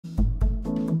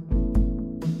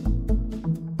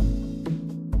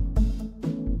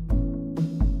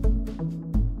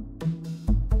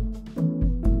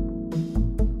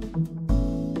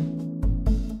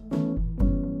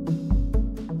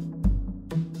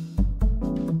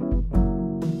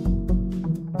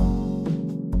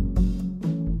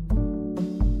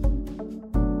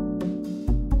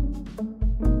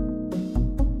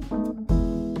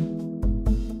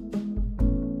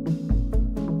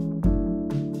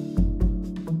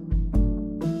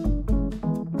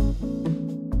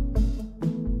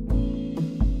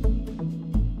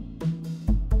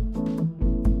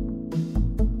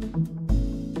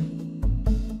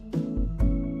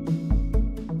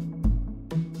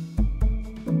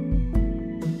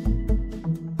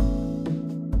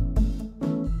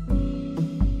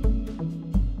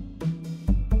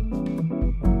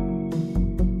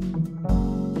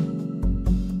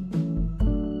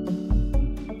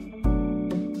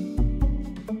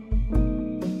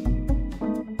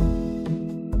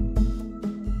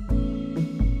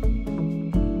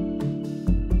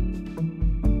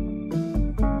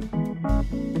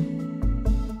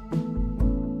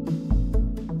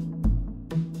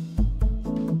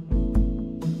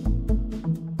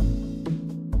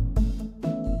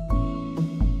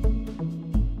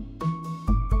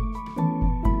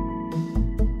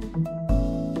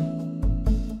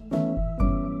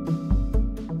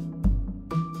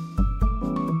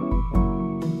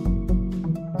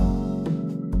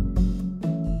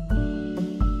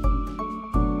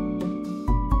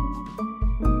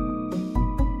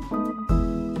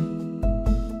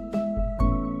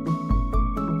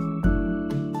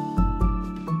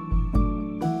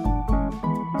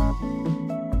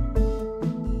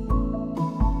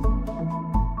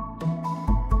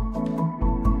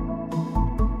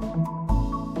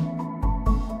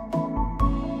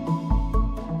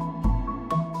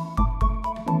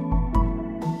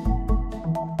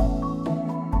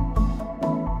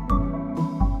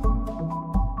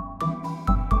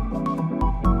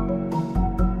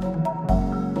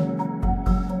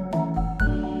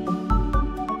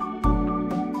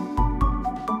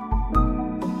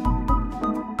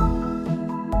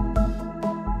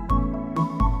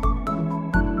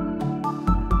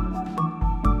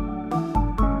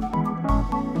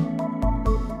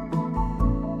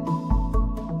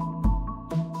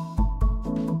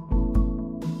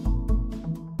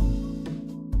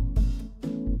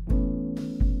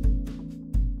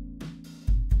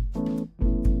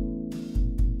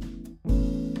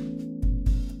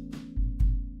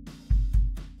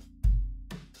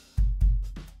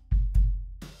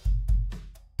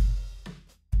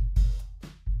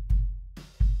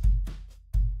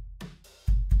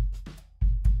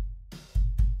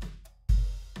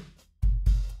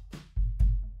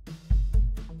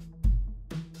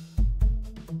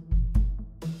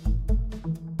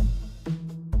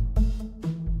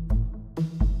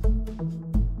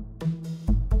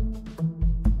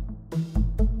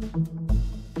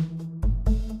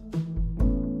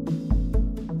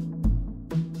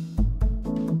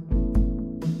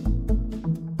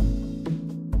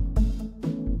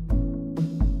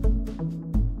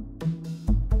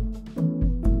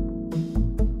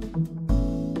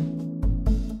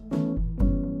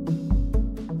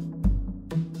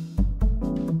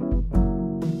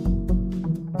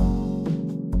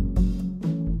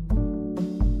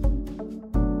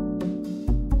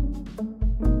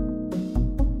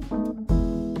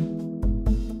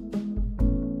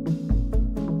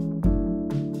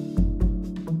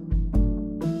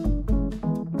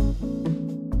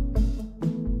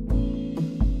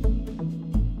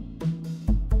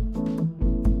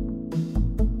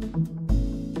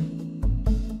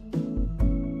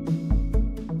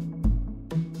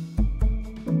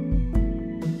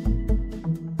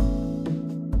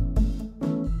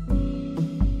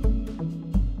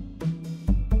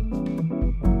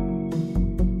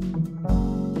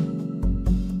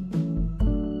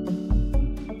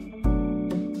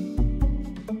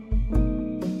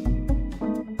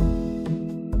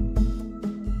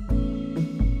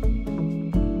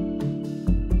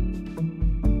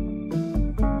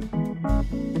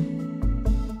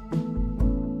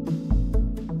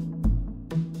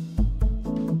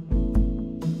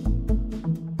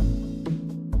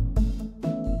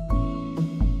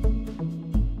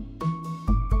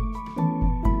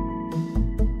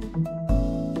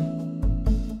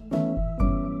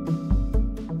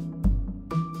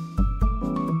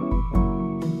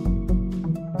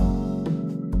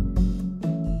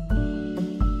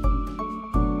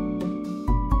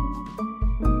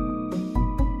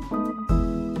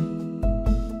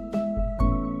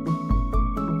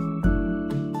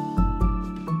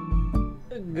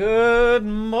Good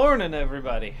morning,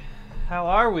 everybody. How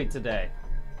are we today?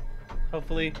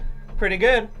 Hopefully, pretty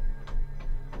good.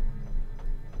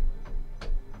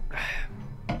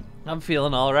 I'm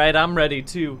feeling alright. I'm ready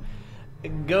to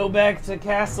go back to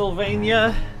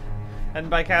Castlevania. And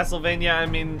by Castlevania, I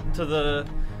mean to the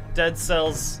Dead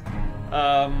Cells.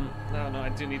 No,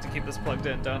 I do need to keep this plugged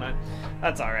in, don't I?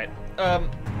 That's alright.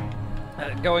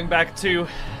 Going back to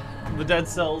the Dead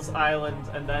Cells Island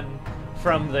and then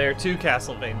from there to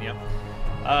Castlevania.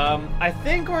 I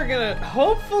think we're gonna,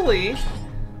 hopefully,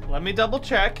 let me double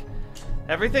check.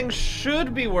 Everything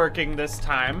should be working this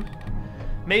time.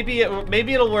 Maybe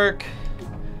it'll work.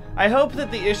 I hope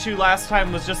that the issue last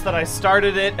time was just that I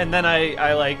started it and then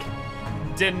I like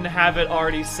didn't have it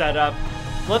already set up.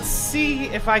 Let's see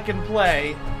if I can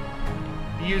play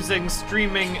using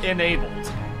streaming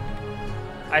enabled.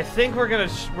 I think we're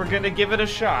gonna give it a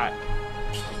shot,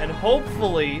 and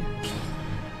hopefully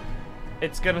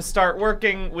it's gonna start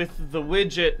working with the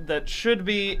widget that should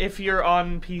be, if you're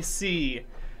on PC,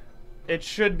 it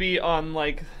should be on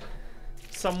like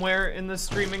somewhere in the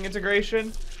streaming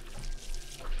integration.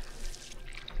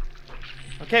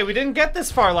 Okay, we didn't get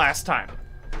this far last time.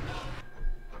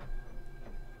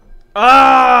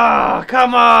 Ah,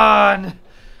 come on!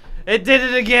 It did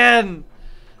it again!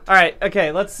 Alright,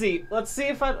 okay, let's see. Let's see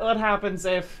if what happens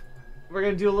if we're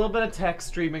gonna do a little bit of text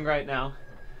streaming right now.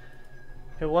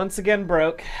 It once again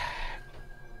broke.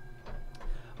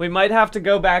 We might have to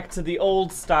go back to the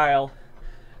old style,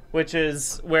 which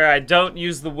is where I don't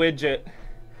use the widget,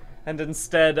 and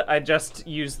instead I just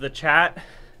use the chat.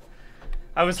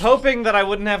 I was hoping that I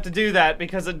wouldn't have to do that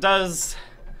because it does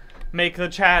make the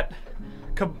chat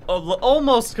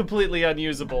almost completely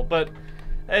unusable, but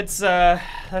it's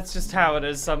that's just how it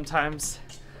is sometimes.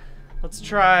 Let's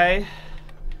try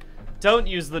don't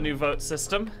use the new vote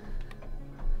system.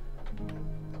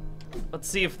 Let's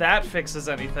see if that fixes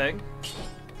anything.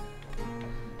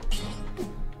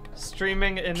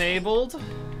 Streaming enabled.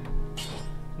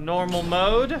 Normal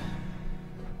mode.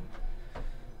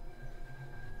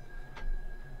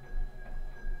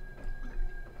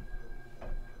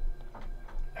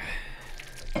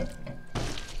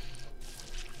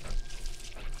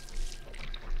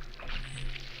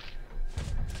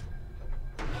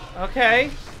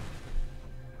 Okay.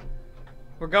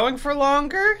 We're going for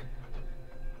longer?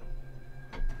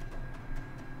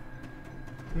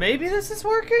 Maybe this is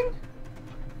working?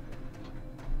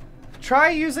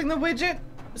 Try using the widget,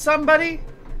 somebody?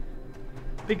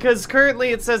 Because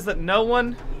currently it says that no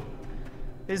one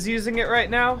is using it right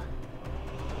now.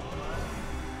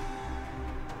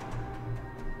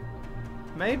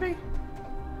 Maybe?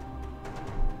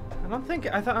 I don't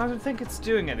think it's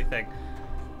doing anything.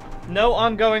 No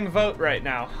ongoing vote right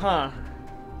now, huh?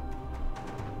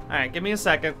 Alright, give me a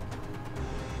second.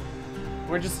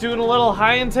 We're just doing a little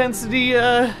high-intensity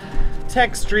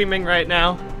text streaming right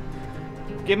now.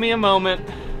 Give me a moment.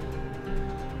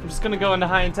 I'm just gonna go into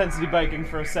high-intensity biking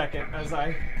for a second as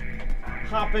I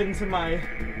hop into my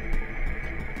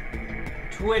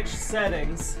Twitch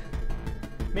settings.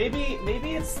 Maybe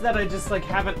it's that I just like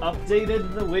haven't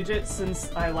updated the widget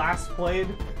since I last played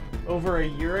over a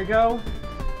year ago.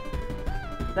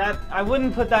 That I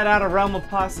wouldn't put that out of realm of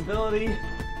possibility.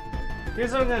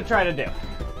 Here's what I'm gonna try to do.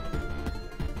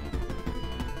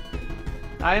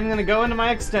 I am gonna go into my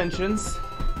extensions.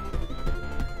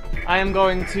 I am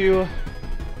going to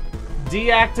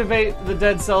deactivate the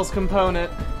Dead Cells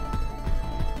component.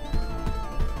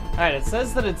 Alright, it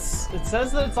says that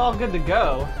it's all good to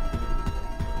go.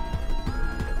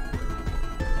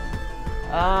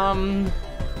 Alright,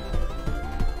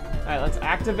 let's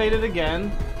activate it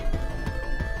again.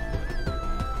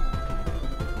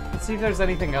 Let's see if there's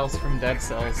anything else from Dead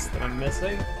Cells that I'm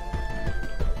missing.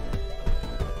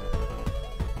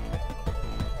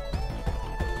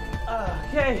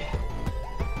 Okay.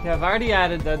 Yeah, I've already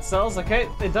added Dead Cells. Okay,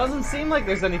 it doesn't seem like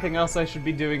there's anything else I should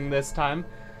be doing this time.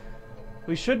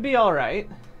 We should be alright.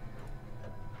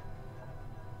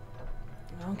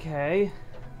 Okay.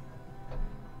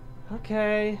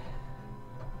 Okay.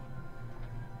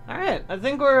 Alright, I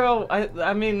think we're...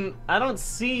 I mean, I don't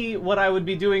see what I would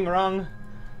be doing wrong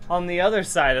on the other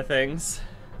side of things.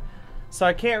 So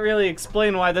I can't really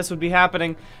explain why this would be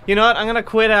happening. You know what? I'm gonna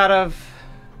quit out of...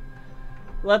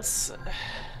 Let's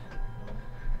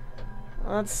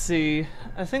see.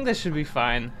 I think this should be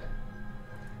fine.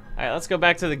 Alright, let's go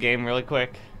back to the game really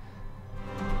quick.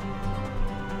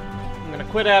 I'm gonna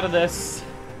quit out of this.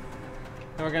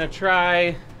 And we're gonna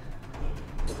try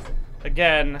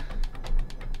again.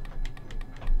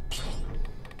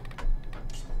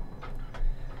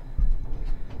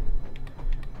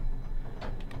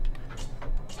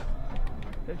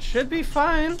 It should be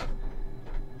fine.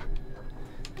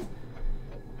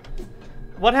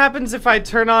 What happens if I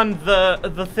turn on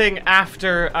the thing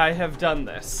after I have done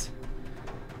this?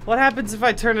 What happens if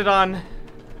I turn it on?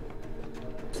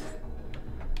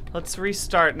 Let's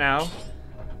restart now.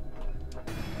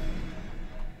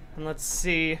 And let's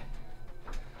see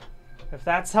if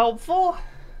that's helpful.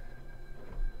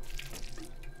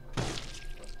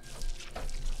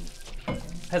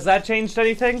 Has that changed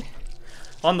anything?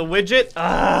 On the widget?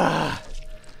 Ah!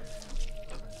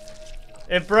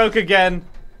 It broke again.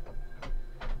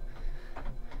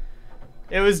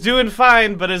 It was doing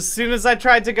fine, but as soon as I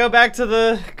tried to go back to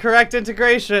the correct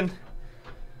integration,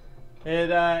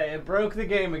 it broke the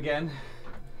game again.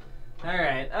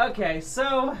 Alright, okay,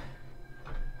 so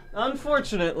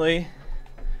unfortunately,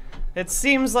 it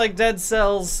seems like Dead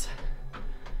Cells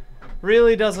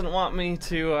really doesn't want me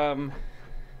to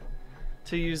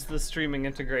use the streaming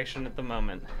integration at the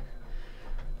moment.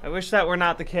 I wish that were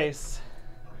not the case,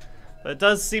 but it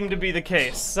does seem to be the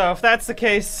case. So if that's the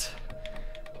case,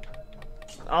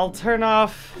 I'll turn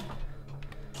off.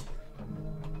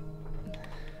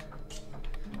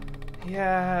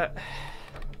 Yeah.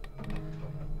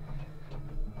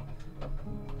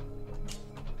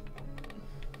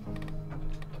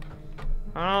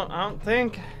 I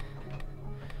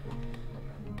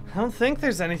don't think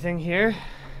there's anything here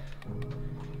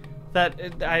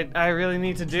that I really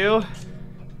need to do.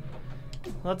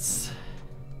 Let's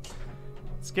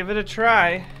give it a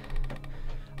try.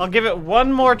 I'll give it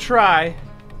one more try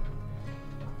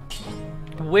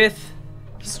with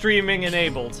streaming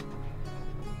enabled.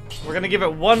 We're gonna give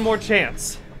it one more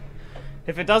chance.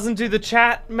 If it doesn't do the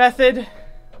chat method,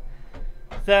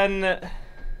 then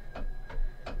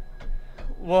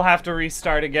we'll have to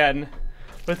restart again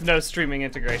with no streaming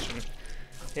integration.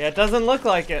 Yeah, it doesn't look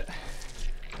like it.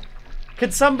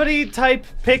 Could somebody type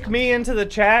 "pick me" into the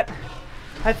chat?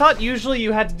 I thought usually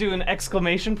you had to do an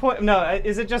exclamation point. No,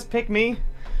 is it just "pick me"?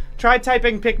 Try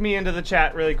typing "pick me" into the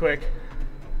chat really quick.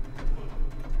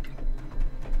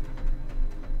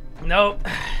 Nope.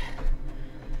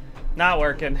 Not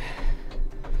working.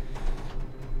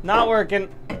 Not working.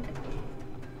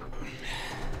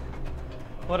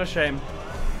 What a shame.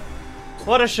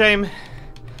 What a shame.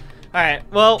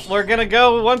 Alright, well, we're gonna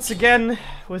go once again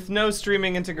with no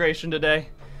streaming integration today.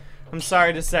 I'm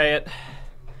sorry to say it.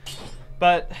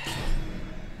 But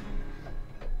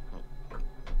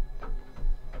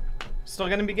still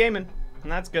gonna be gaming,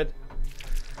 and that's good.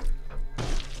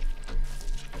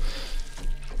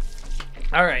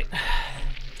 Alright.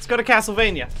 Let's go to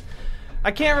Castlevania.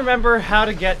 I can't remember how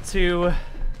to get to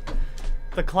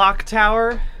the clock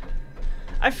tower.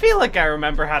 I feel like I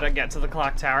remember how to get to the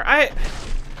clock tower.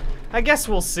 I guess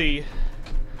we'll see.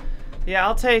 Yeah,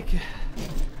 I'll take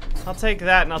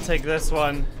that and I'll take this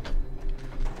one.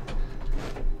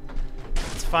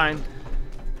 It's fine.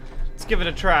 Let's give it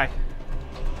a try.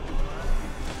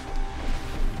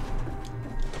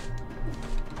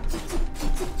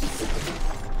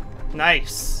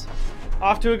 Nice.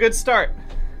 Off to a good start.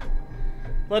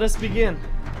 Let us begin.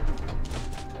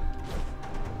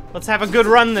 Let's have a good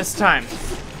run this time.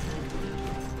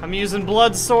 I'm using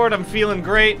Blood Sword. I'm feeling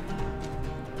great.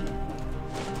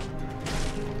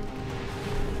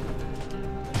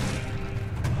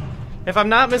 If I'm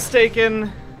not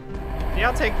mistaken, yeah,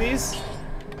 I'll take these.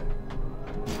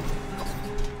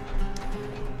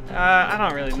 I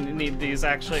don't really need these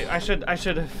actually. I should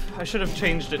have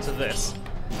changed it to this.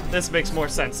 This makes more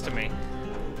sense to me.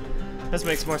 This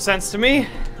makes more sense to me.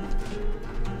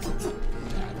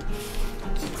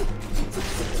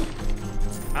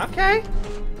 Okay.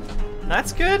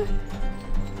 That's good.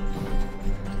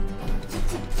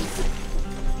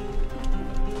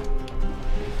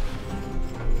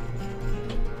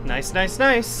 Nice, nice,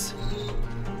 nice.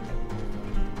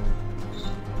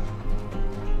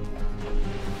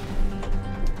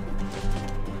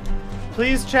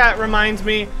 Please, chat, remind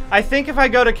me. I think if I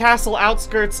go to Castle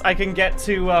Outskirts, I can get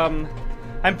to,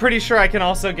 I'm pretty sure I can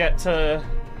also get to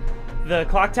the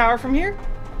clock tower from here.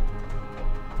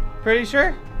 Pretty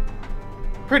sure?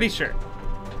 Pretty sure.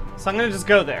 So I'm gonna just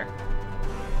go there.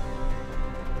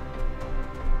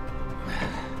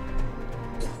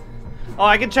 Oh,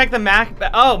 I can check the map.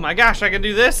 Oh my gosh, I can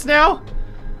do this now?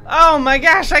 Oh my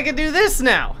gosh, I can do this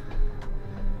now!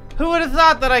 Who would have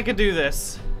thought that I could do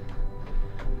this?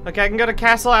 Okay, I can go to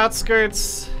Castle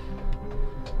Outskirts.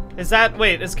 Is that,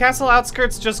 wait, is Castle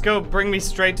Outskirts just go bring me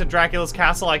straight to Dracula's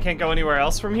castle? I can't go anywhere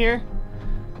else from here?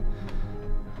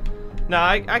 No,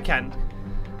 I can.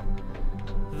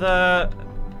 The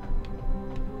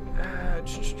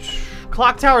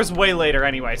clock tower's way later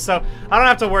anyway, so I don't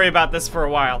have to worry about this for a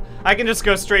while. I can just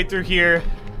go straight through here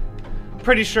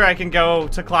pretty sure I can go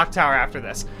to Clock Tower after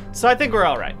this. So I think we're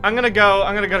all right. I'm gonna go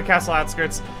to Castle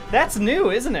Outskirts. That's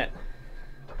new, isn't it?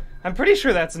 I'm pretty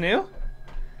sure that's new.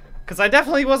 Because I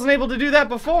definitely wasn't able to do that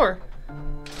before.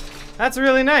 That's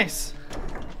really nice.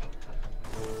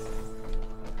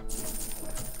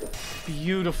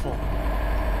 Beautiful.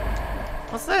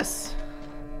 What's this?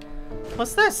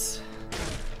 What's this?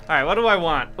 Alright, what do I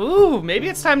want? Ooh, maybe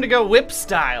it's time to go whip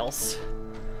styles.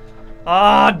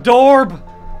 Ah, Dorb!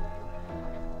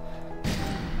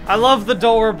 I love the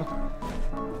Dorb.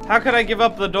 How could I give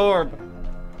up the Dorb?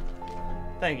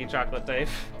 Thank you, Chocolate Dave.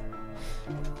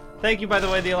 Thank you, by the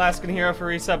way, the Alaskan Hero, for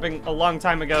resubbing a long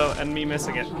time ago and me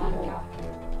missing it.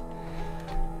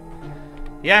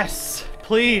 Yes,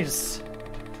 please.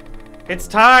 It's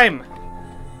time.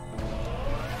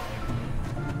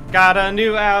 Got a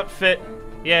new outfit.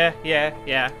 Yeah, yeah,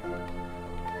 yeah.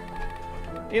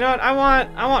 You know what? I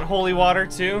want holy water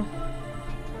too.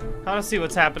 I want to see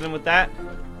what's happening with that.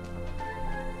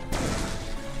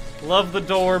 Love the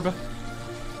Dorb.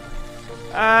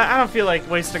 I don't feel like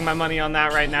wasting my money on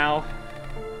that right now.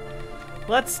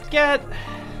 Let's get...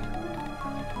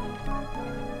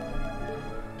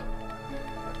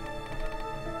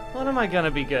 What am I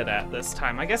gonna be good at this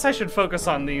time? I guess I should focus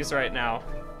on these right now.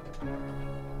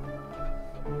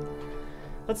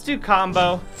 Let's do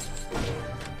combo.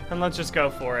 And let's just go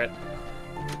for it.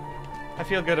 I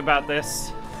feel good about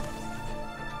this.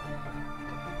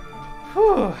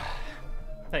 Whew.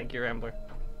 Thank you, Rambler.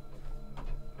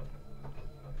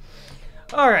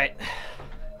 Alright.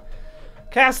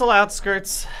 Castle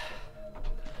Outskirts.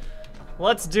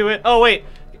 Let's do it. Oh, wait.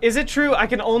 Is it true I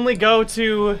can only go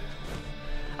to...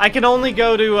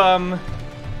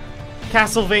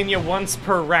 Castlevania once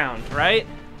per round, right?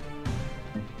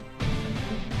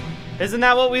 Isn't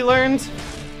that what we learned?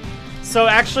 So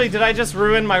actually, did I just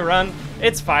ruin my run?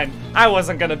 It's fine. I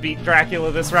wasn't gonna beat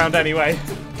Dracula this round anyway.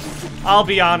 I'll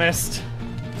be honest.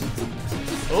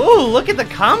 Ooh, look at the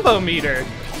combo meter.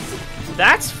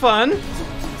 That's fun.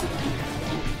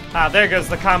 Ah, there goes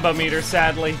the combo meter,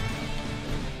 sadly.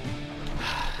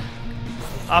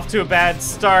 Off to a bad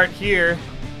start here.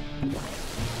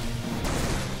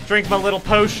 Drink my little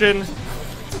potion.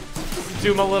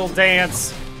 Do my little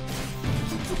dance.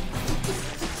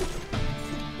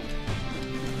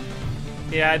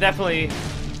 Yeah, I definitely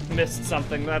missed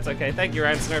something, but that's okay. Thank you,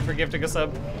 Ransner, for gifting a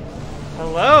sub.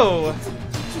 Hello!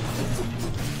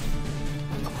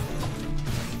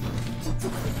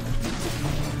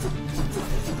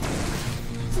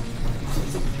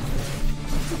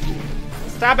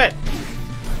 Stop it!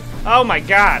 Oh my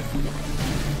god.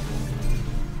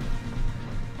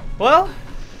 Well,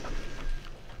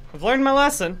 I've learned my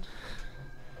lesson.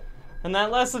 And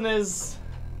that lesson is...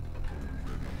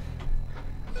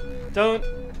 don't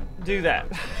do that.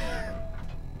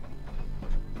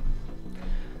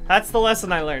 That's the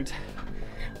lesson I learned.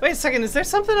 Wait a second, is there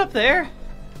something up there?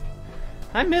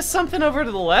 I missed something over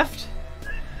to the left?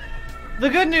 The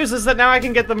good news is that now I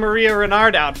can get the Maria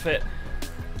Renard outfit.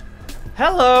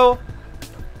 Hello!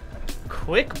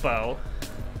 Quick bow.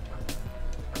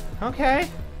 Okay.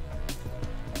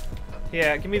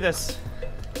 Yeah, give me this.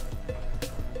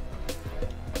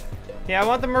 Yeah, I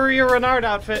want the Maria Renard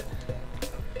outfit.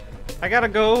 I gotta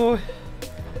go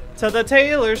to the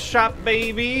tailor's shop,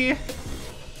 baby.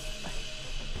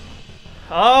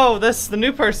 Oh, the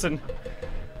new person.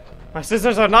 My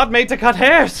scissors are not made to cut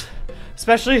hairs.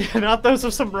 Especially not those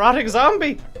of some rotting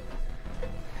zombie.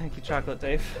 Thank you, Chocolate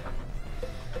Dave.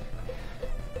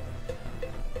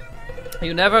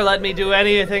 You never let me do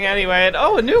anything anyway. And,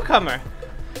 oh, a newcomer.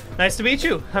 Nice to meet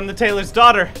you. I'm the tailor's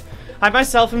daughter. I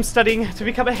myself am studying to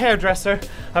become a hairdresser.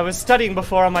 I was studying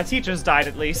before all my teachers died,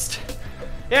 at least.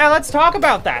 Yeah, let's talk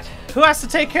about that. Who has to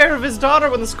take care of his daughter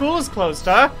when the school is closed,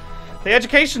 huh? The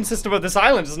education system of this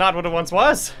island is not what it once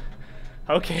was.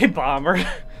 Okay, Bomber.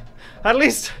 At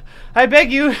least, I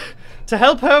beg you to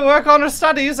help her work on her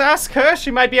studies. Ask her.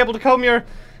 She might be able to comb your,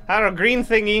 I don't know, green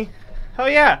thingy. Oh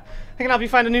yeah, I can help you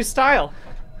find a new style.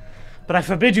 But I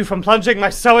forbid you from plunging my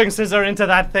sewing scissor into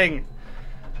that thing.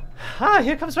 Ah,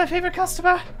 here comes my favorite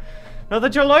customer. Know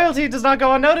that your loyalty does not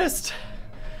go unnoticed.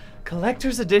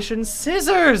 Collector's edition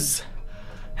scissors.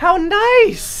 How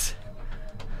nice.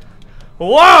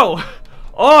 Whoa.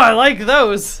 Oh, I like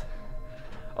those.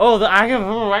 Oh, I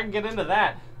can get into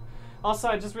that. Also,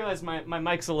 I just realized my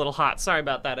mic's a little hot. Sorry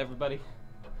about that, everybody.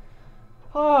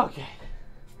 Okay.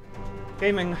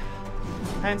 Gaming.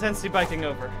 High intensity biking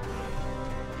over.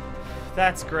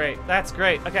 That's great. That's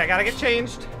great. Okay, I gotta get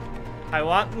changed. I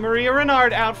want Maria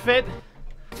Renard outfit.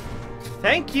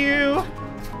 Thank you.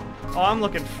 Oh, I'm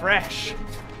looking fresh.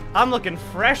 I'm looking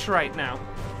fresh right now.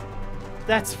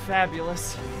 That's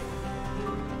fabulous.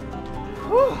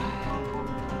 Whew.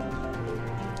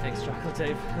 Thanks, Chocolate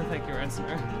Dave. Thank you,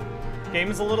 Ransomer.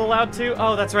 Game is a little loud too.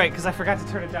 Oh, that's right, because I forgot to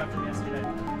turn it down from yesterday.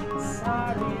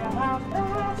 Sorry about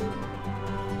that.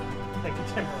 Thank you,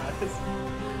 Timberlake.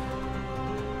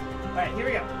 Alright, here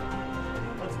we go.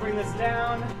 Let's bring this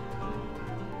down.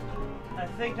 I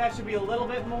think that should be a little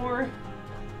bit more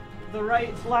the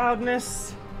right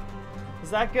loudness.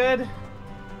 Is that good?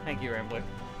 Thank you, Rambler.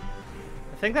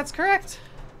 I think that's correct.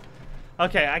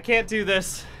 Okay, I can't do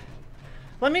this.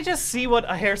 Let me just see what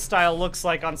a hairstyle looks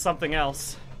like on something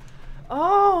else.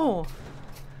 Oh!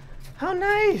 How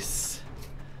nice!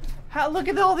 Look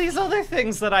at all these other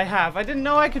things that I have. I didn't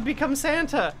know I could become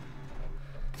Santa.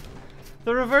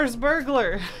 The reverse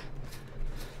burglar.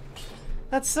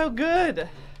 That's so good.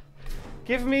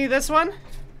 Give me this one.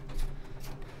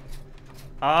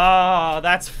 Ah,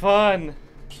 that's fun.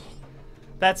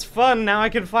 That's fun. Now I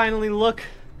can finally look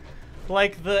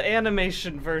like the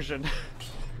animation version.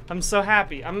 I'm so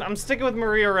happy. I'm sticking with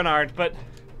Maria Renard, but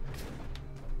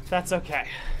that's okay.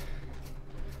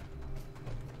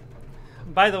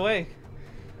 By the way,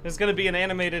 there's gonna be an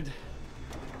animated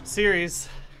series.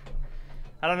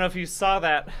 I don't know if you saw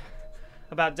that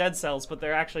about Dead Cells, but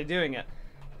they're actually doing it.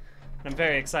 And I'm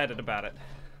very excited about it.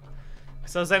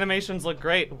 So those animations look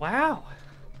great. Wow.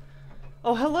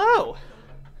 Oh, hello.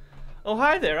 Oh,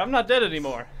 hi there. I'm not dead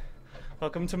anymore.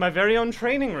 Welcome to my very own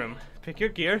training room. Pick your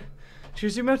gear,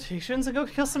 choose your mutations, and go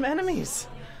kill some enemies.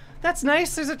 That's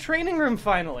nice. There's a training room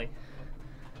finally.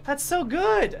 That's so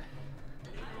good.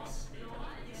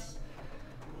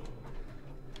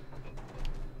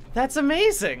 That's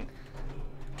amazing.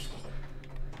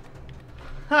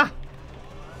 Ha.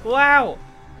 Wow.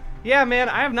 Yeah, man,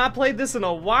 I have not played this in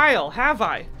a while, have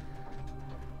I?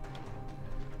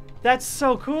 That's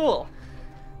so cool.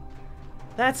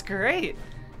 That's great.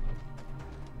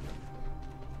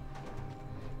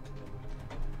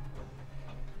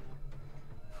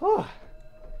 Whew.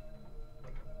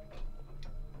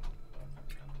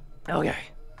 Okay.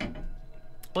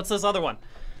 What's this other one?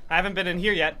 I haven't been in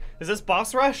here yet. Is this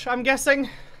boss rush, I'm guessing?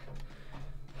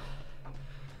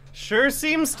 Sure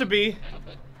seems to be.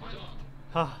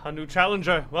 Ah, a new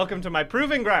challenger. Welcome to my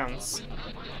proving grounds.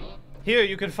 Here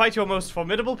you can fight your most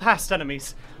formidable past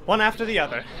enemies, one after the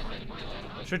other.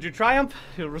 Should you triumph,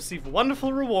 you'll receive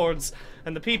wonderful rewards,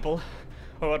 and the people,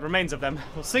 or what remains of them,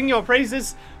 will sing your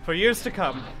praises for years to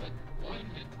come.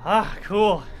 Ah,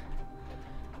 cool.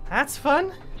 That's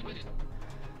fun.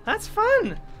 That's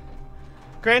fun.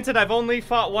 Granted, I've only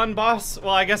fought one boss.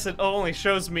 Well, I guess it only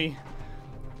shows me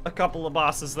a couple of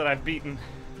bosses that I've beaten.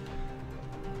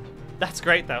 That's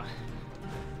great, though.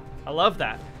 I love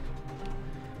that.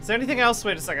 Is there anything else?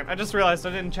 Wait a second. I just realized I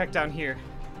didn't check down here.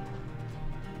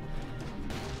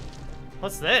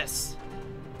 What's this?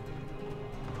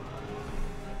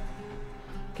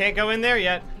 Can't go in there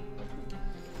yet.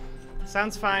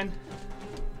 Sounds fine.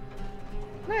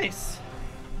 Nice.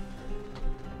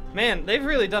 Man, they've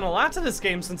really done a lot to this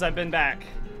game since I've been back.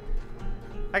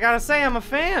 I gotta say, I'm a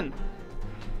fan.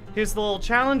 Here's the little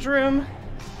challenge room.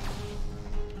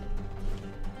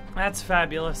 That's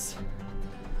fabulous.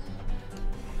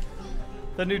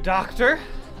 The new doctor.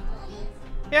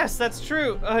 Yes, that's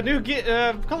true. A new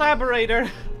collaborator.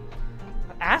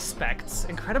 Aspects.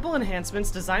 Incredible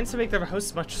enhancements designed to make their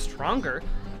hosts much stronger.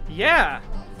 Yeah.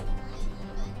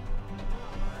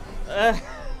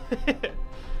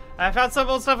 I found some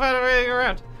old stuff out of everything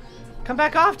around. Come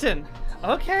back often.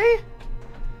 Okay.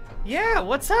 Yeah,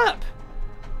 what's up?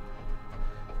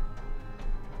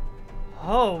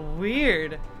 Oh,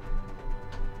 weird.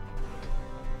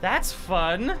 That's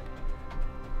fun.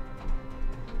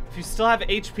 If you still have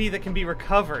HP that can be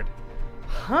recovered.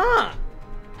 Huh.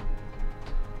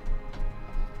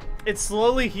 It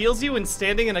slowly heals you when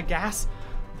standing in a gas.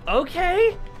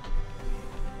 Okay.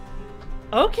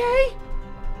 Okay.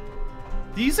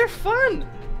 These are fun.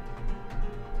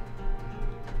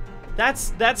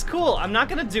 That's cool. I'm not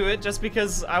gonna do it just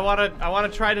because I wanna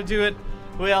try to do it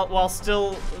while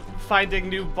still finding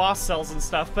new boss cells and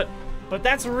stuff. But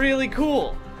that's really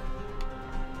cool.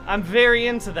 I'm very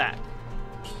into that.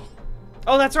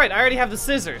 Oh, that's right. I already have the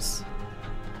scissors.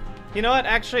 You know what?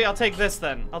 Actually, I'll take this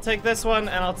then. I'll take this one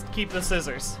and I'll keep the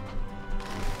scissors.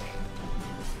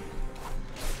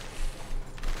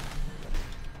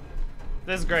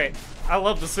 This is great. I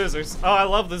love the scissors. Oh, I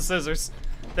love the scissors.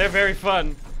 They're very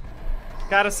fun.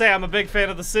 Gotta say, I'm a big fan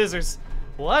of the scissors.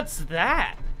 What's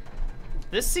that?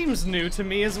 This seems new to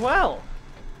me as well.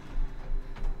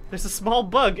 There's a small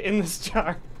bug in this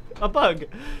jar. A bug.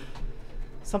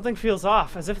 Something feels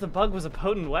off, as if the bug was a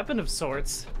potent weapon of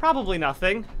sorts. Probably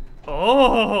nothing.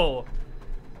 Oh!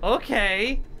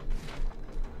 Okay.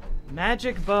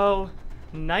 Magic bow,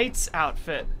 knight's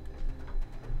outfit.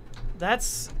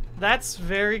 That's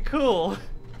very cool.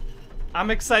 I'm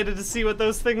excited to see what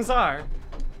those things are.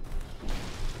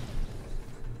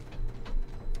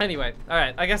 Anyway, all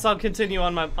right. I guess I'll continue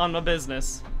on my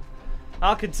business.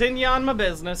 I'll continue on my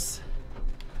business.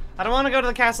 I don't want to go to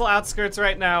the castle outskirts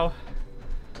right now,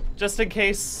 just in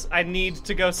case I need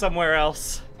to go somewhere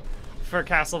else for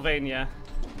Castlevania.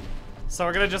 So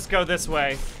we're gonna just go this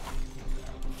way.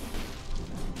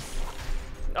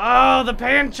 Oh, the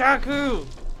Panchaku!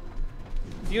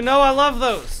 You know I love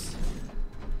those.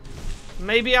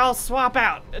 Maybe I'll swap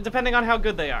out, depending on how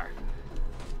good they are.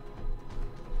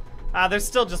 There's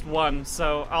still just one,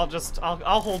 so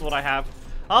I'll hold what I have.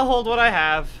 I'll hold what I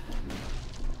have.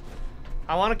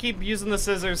 I want to keep using the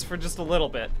scissors for just a little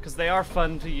bit, because they are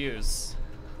fun to use.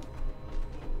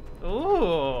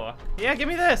 Ooh. Yeah, give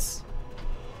me this.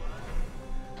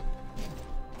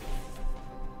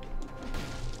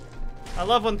 I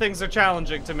love when things are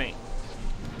challenging to me.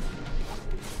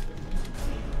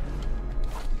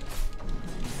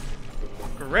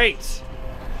 Great.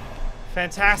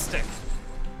 Fantastic.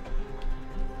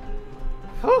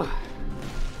 Whew.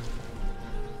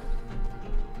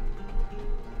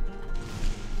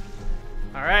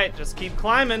 Alright, just keep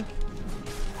climbing.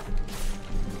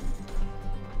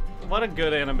 What a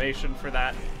good animation for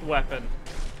that weapon.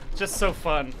 Just so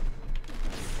fun.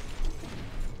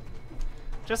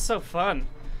 Just so fun.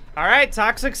 Alright,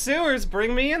 toxic sewers,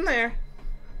 bring me in there.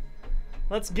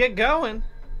 Let's get going.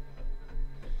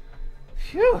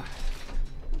 Phew.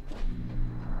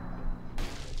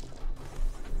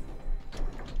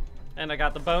 And I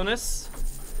got the bonus,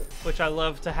 which I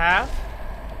love to have.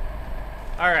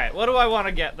 Alright, what do I want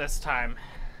to get this time?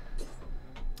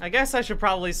 I guess I should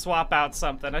probably swap out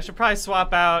something. I should probably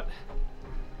swap out...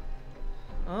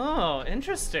 Oh,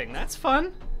 interesting. That's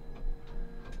fun.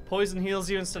 Poison heals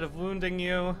you instead of wounding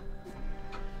you.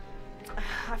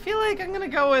 I feel like I'm gonna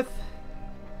go with...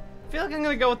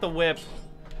 the whip.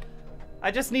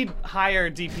 I just need higher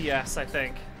DPS, I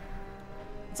think.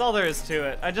 That's all there is to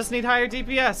it. I just need higher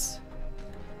DPS.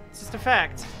 It's just a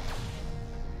fact.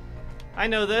 I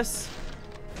know this.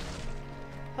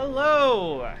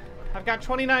 Hello! I've got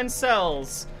 29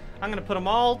 cells. I'm gonna put them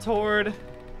all toward...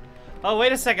 Oh,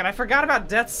 wait a second. I forgot about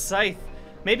Death's Scythe.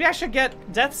 Maybe I should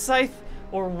get Death's Scythe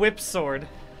or Whip Sword.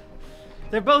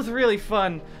 They're both really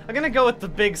fun. I'm gonna go with the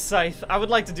big scythe. I would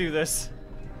like to do this.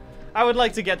 I would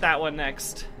like to get that one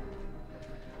next.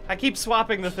 I keep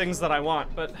swapping the things that I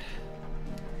want, but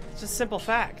it's just simple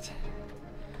fact.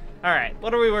 Alright,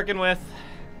 what are we working with?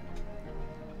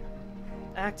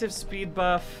 Active speed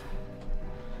buff.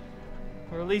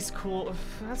 Release cool.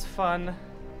 That's fun.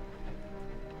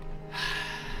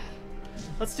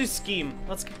 Let's do scheme.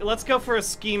 Let's go for a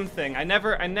scheme thing. I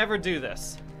never do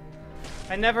this.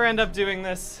 I never end up doing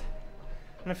this,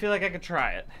 and I feel like I could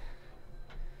try it.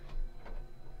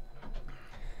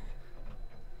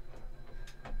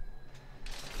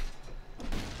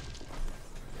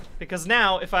 Because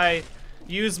now, if I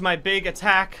use my big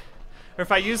attack, or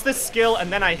if I use this skill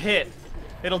and then I hit,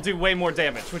 it'll do way more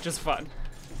damage, which is fun.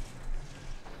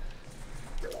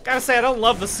 Gotta say, I don't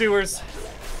love the sewers.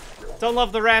 Don't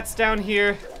love the rats down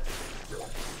here.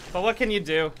 But what can you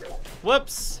do?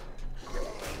 Whoops.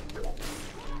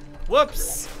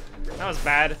 Whoops. That was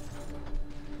bad.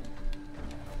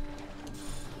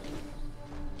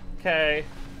 Okay.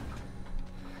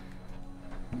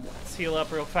 Let's heal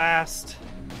up real fast.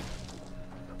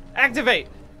 Activate!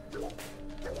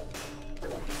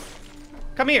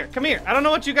 Come here, come here. I don't know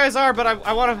what you guys are, but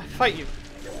I want to fight you.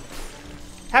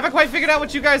 Haven't quite figured out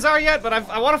what you guys are yet, but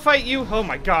I want to fight you. Oh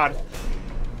my god.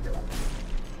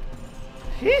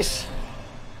 Yeesh.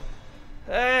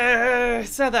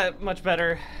 It's not that much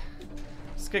better.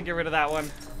 Just gonna get rid of that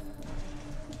one.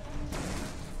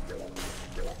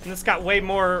 And this got way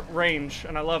more range,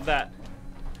 and I love that.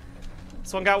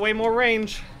 This one got way more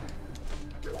range.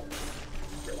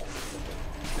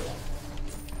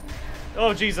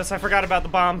 Oh Jesus, I forgot about the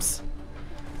bombs.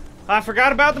 I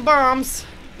forgot about the bombs.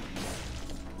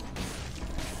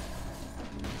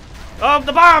 Oh,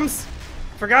 the bombs!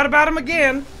 Forgot about them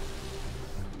again.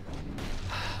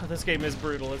 This game is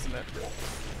brutal, isn't it?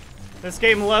 This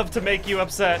game loved to make you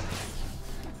upset.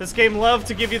 This game loved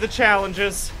to give you the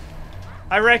challenges.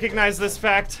 I recognize this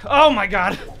fact. Oh my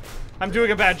god! I'm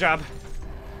doing a bad job.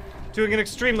 Doing an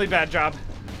extremely bad job.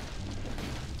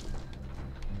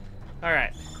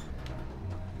 Alright.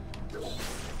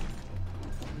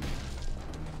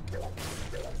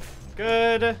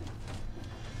 Good.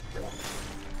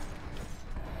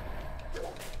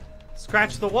 Let's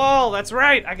Scratch the wall, that's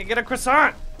right, I can get a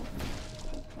croissant!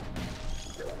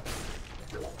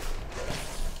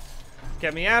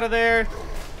 Get me out of there.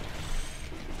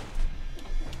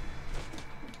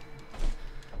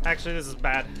 Actually, this is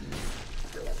bad.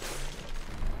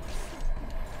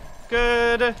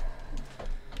 Good.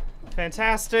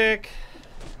 Fantastic.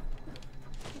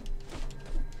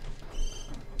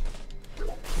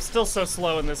 I'm still so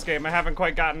slow in this game. I haven't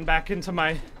quite gotten back into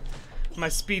my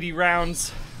speedy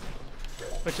rounds,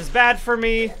 which is bad for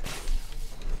me.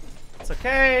 It's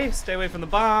okay. Stay away from the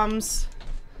bombs.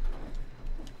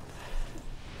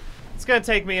 It's gonna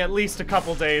take me at least a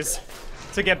couple days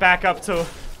to get back up to...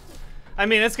 I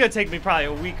mean, it's gonna take me probably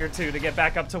a week or two to get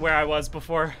back up to where I was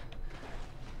before.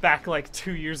 Back like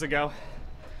 2 years ago.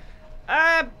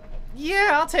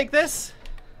 Yeah, I'll take this.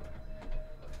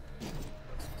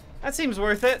 That seems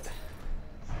worth it.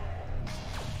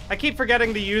 I keep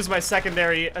forgetting to use my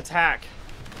secondary attack.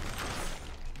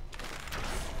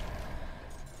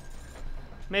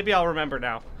 Maybe I'll remember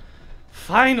now.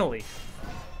 Finally!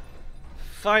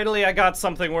 Finally, I got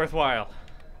something worthwhile.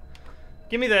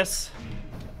 Give me this.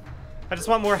 I just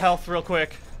want more health real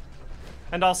quick.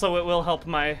 And also it will help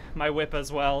my whip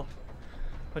as well,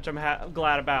 which I'm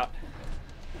glad about.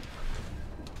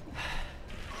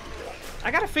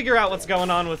 I gotta figure out what's going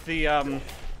on with the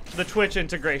Twitch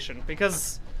integration,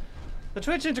 because the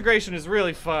Twitch integration is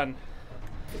really fun.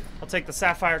 I'll take the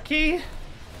sapphire key.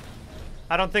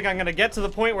 I don't think I'm gonna get to the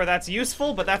point where that's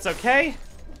useful, but that's okay.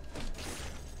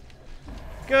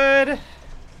 Good.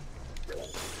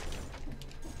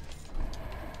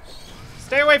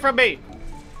 Stay away from me!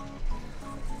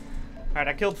 Alright,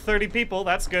 I killed 30 people,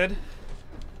 that's good.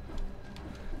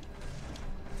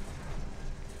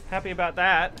 Happy about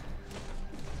that.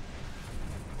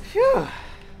 Phew.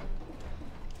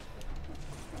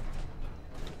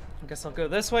 I guess I'll go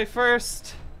this way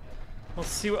first. We'll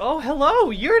see. Oh,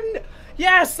 hello!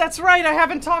 Yes, that's right! I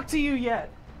haven't talked to you yet!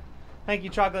 Thank you,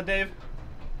 Chocolate Dave.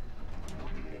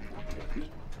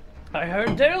 I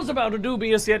heard tales about a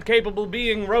dubious yet capable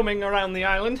being roaming around the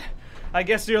island. I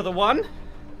guess you're the one?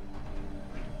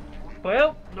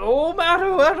 Well, no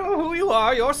matter who you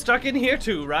are, you're stuck in here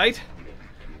too, right?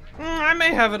 I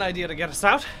may have an idea to get us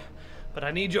out, but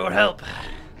I need your help.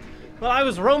 While I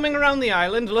was roaming around the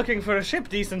island looking for a ship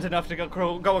decent enough to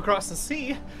go across the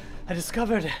sea, I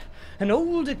discovered an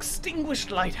old extinguished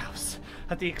lighthouse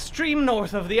at the extreme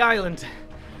north of the island.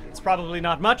 It's probably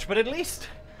not much, but at least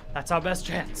that's our best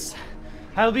chance.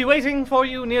 I'll be waiting for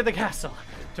you near the castle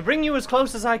to bring you as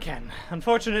close as I can.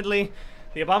 Unfortunately,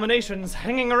 the abominations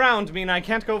hanging around mean I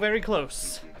can't go very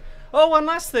close. Oh, one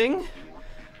last thing.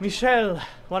 Michel,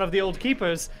 one of the old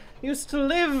keepers, used to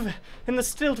live in the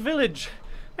Stilt village.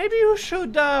 Maybe you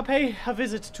should pay a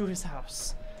visit to his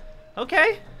house.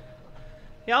 Okay.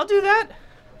 Yeah, I'll do that.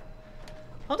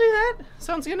 I'll do that.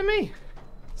 Sounds good to me.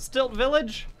 Stilt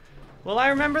village. Will I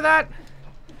remember that?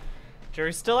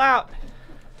 Jury's still out.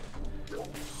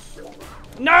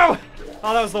 No!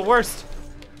 Oh, that was the worst.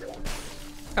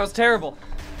 That was terrible.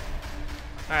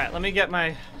 Alright, let me get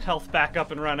my health back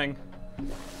up and running.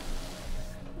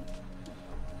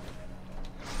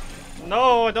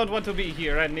 No, I don't want to be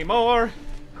here anymore.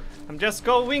 I'm just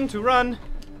going to run.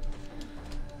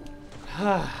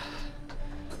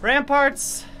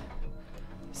 Ramparts.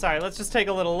 Sorry, let's just take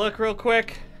a little look real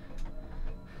quick.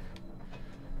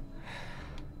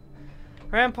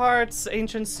 Ramparts,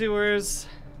 ancient sewers.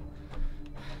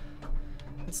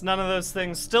 It's none of those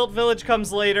things. Stilt Village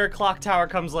comes later, Clock Tower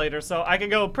comes later, so I can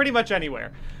go pretty much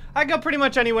anywhere. I go pretty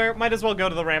much anywhere, might as well go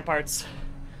to the ramparts.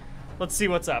 Let's see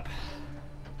what's up.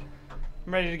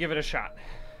 I'm ready to give it a shot.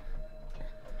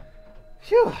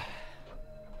 Phew.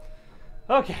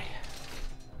 Okay.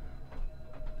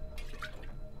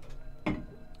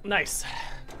 Nice.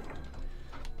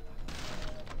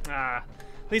 At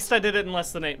least I did it in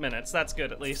less than 8 minutes. That's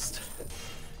good, at least.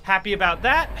 Happy about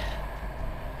that.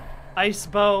 Ice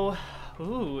bow.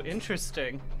 Ooh,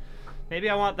 interesting. Maybe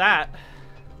I want that.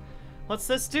 What's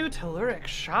this do? Telluric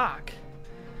shock.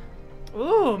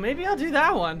 Ooh, maybe I'll do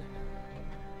that one.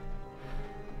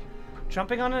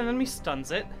 Jumping on an enemy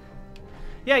stuns it.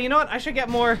 Yeah, you know what? I should get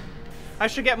more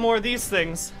of these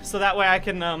things, so that way I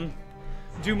can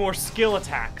do more skill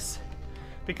attacks.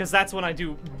 Because that's when I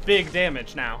do big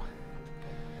damage now.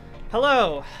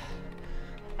 Hello.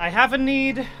 I have a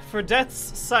need for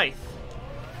Death's Scythe.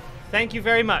 Thank you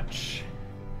very much.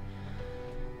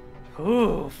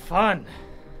 Ooh, fun.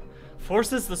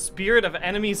 Forces the spirit of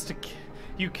enemies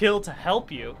you kill to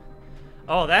help you.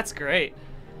 Oh, that's great.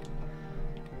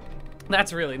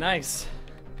 That's really nice.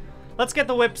 Let's get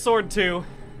the whip sword too.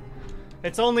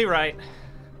 It's only right.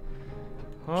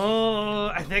 Oh,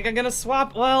 I think I'm gonna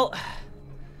swap. Well,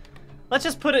 let's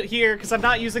just put it here, because I'm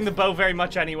not using the bow very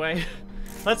much anyway.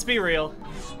 Let's be real.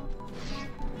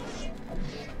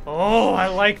 Oh, I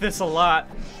like this a lot.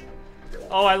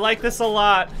 Oh, I like this a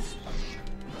lot.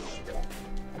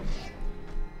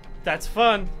 That's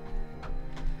fun.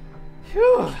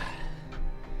 Phew.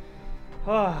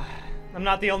 Oh, I'm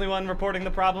not the only one reporting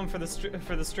the problem for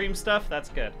the stream stuff. That's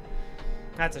good.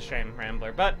 That's a shame,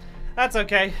 Rambler, but that's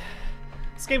okay.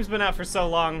 This game's been out for so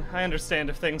long. I understand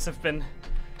if things have been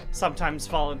sometimes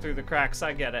falling through the cracks.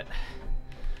 I get it.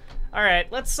 All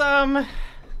right, let's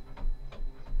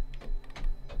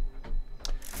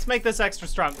make this extra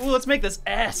strong. Ooh, let's make this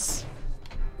S.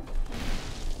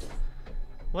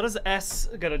 What is S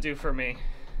gonna do for me?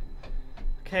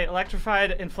 Okay,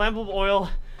 electrified, inflammable oil,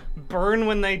 burn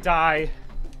when they die.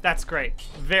 That's great.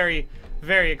 Very,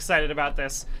 very excited about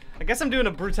this. I guess I'm doing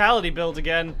a brutality build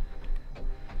again.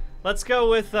 Let's go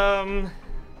with,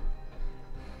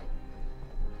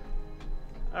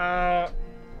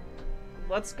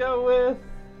 let's go with...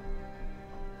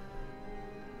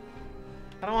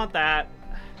 I don't want that.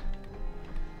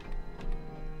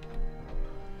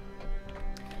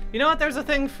 You know what? There's a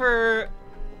thing for...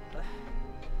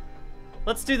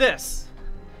 Let's do this.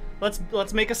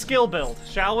 Let's make a skill build,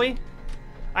 shall we?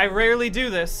 I rarely do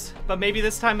this, but maybe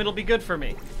this time it'll be good for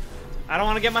me. I don't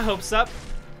want to get my hopes up.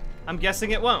 I'm guessing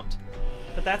it won't,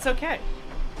 but that's okay.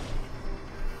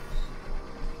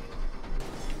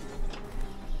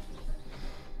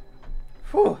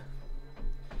 Whew.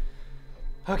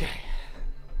 Okay.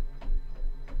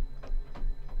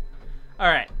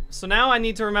 Alright, so now I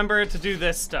need to remember to do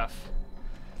this stuff.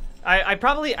 I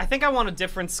think I want a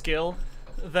different skill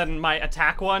than my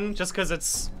attack one, just because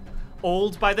it's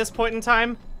old by this point in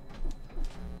time.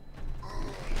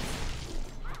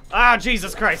 Ah,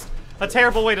 Jesus Christ. A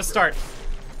terrible way to start.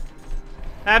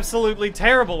 Absolutely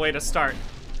terrible way to start.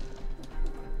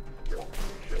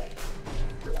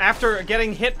 After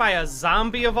getting hit by a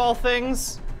zombie of all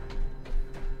things.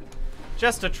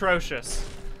 Just atrocious.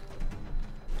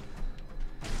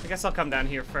 I guess I'll come down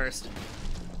here first.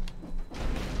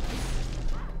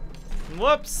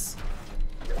 Whoops.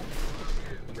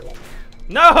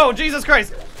 No, Jesus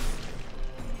Christ.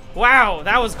 Wow,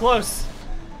 that was close.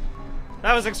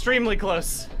 That was extremely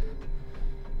close.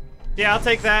 Yeah, I'll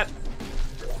take that.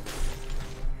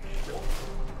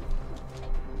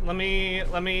 Let me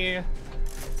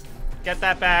get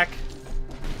that back.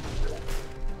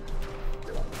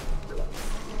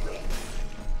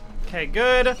 Okay,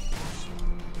 good.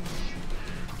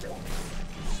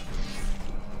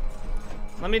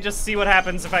 Let me just see what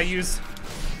happens if I use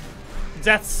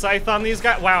Death's Scythe on these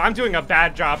guys. Wow, I'm doing a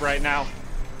bad job right now.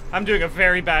 I'm doing a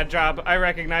very bad job. I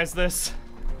recognize this.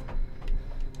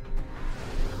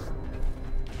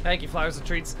 Thank you, Flowers and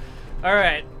Treats. All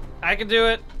right, I can do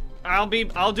it. I'll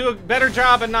do a better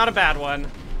job and not a bad one.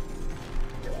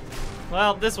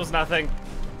 Well, this was nothing.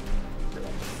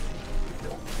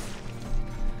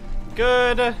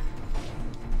 Good.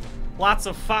 Lots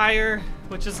of fire,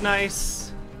 which is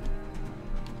nice.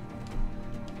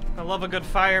 I love a good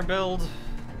fire build.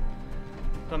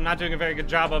 But I'm not doing a very good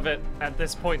job of it at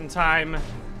this point in time.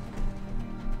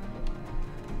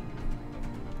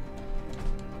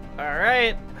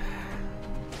 Alright.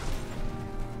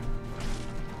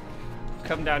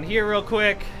 Come down here real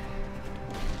quick.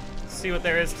 See what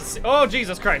there is to see. Oh,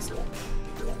 Jesus Christ.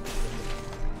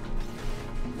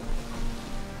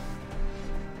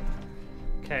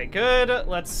 Okay, good.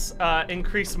 Let's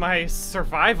increase my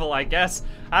survival, I guess.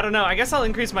 I don't know. I guess I'll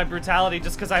increase my brutality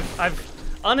just because I've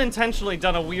unintentionally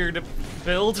done a weird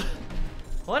build.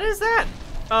 What is that?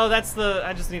 Oh, that's the...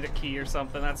 I just need a key or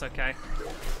something. That's okay.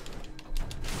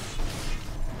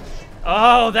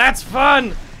 Oh, that's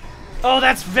fun! Oh,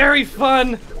 that's very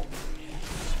fun!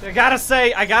 I gotta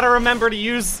say, I gotta remember to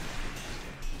use...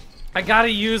 I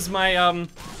gotta use my,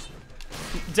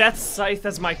 Death Scythe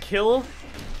as my kill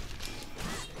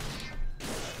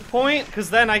point, because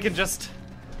then I can just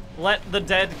let the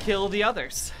dead kill the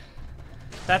others.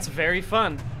 That's very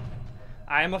fun.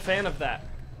 I am a fan of that.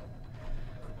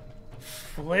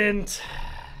 Flint.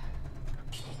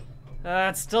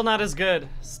 It's still not as good.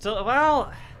 Still,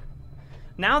 well...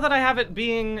 Now that I have it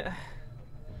being...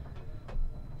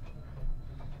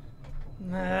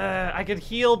 I could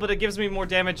heal, but it gives me more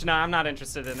damage. Nah, I'm not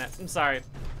interested in it. I'm sorry.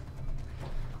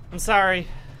 I'm sorry.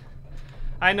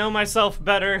 I know myself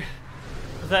better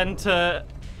than to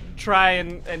try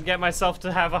and get myself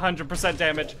to have 100%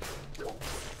 damage.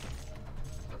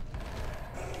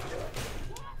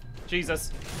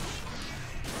 Jesus.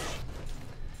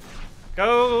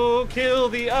 Go kill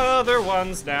the other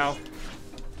ones now.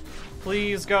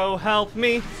 Please go help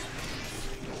me.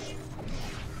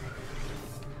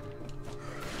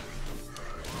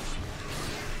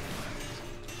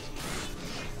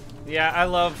 Yeah, I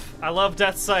love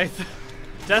Death Scythe.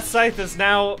 Death Scythe is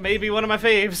now maybe one of my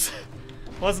faves.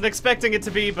 Wasn't expecting it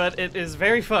to be, but it is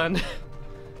very fun.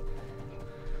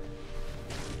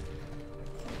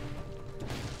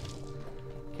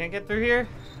 Can't get through here?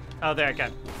 Oh, there I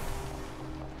can.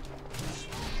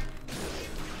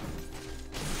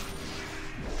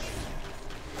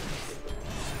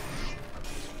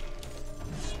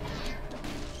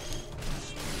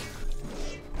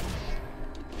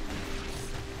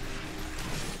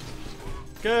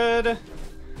 Good.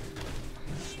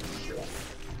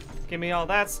 Give me all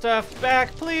that stuff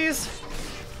back, please.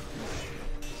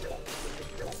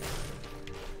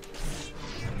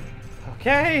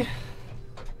 Okay.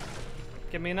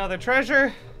 Give me another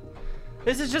treasure.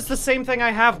 This is just the same thing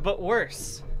I have, but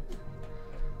worse.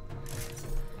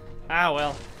 Ah,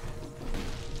 well.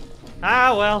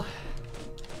 Ah, well.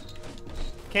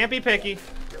 Can't be picky.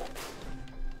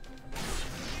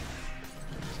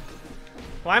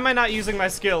 Why am I not using my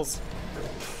skills?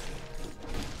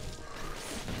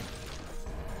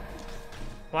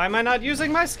 Why am I not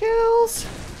using my skills?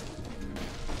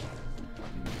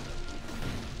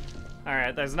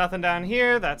 Alright, there's nothing down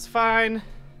here. That's fine.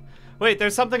 Wait,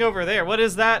 there's something over there. What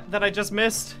is that I just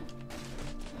missed?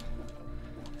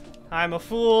 I'm a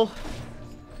fool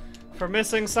for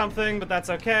missing something, but that's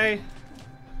okay.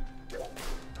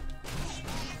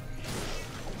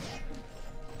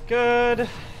 Good.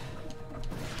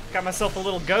 Got myself a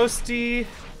little ghosty.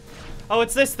 Oh,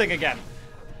 it's this thing again.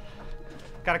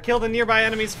 Gotta kill the nearby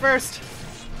enemies first.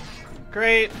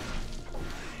 Great.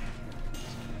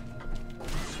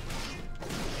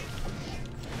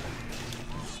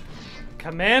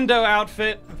 Commando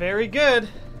outfit. Very good.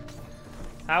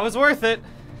 That was worth it.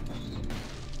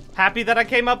 Happy that I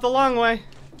came up the long way.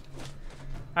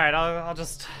 Alright, I'll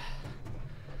just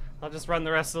run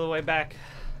the rest of the way back.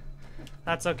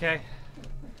 That's okay.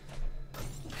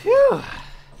 Phew.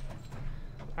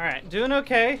 Alright, doing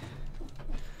okay.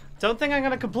 Don't think I'm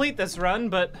gonna complete this run,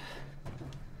 but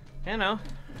you know,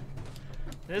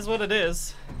 it is what it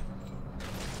is.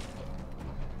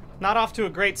 Not off to a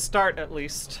great start, at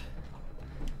least,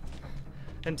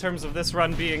 in terms of this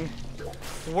run being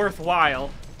worthwhile.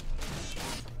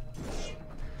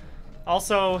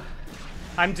 Also,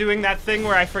 I'm doing that thing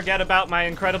where I forget about my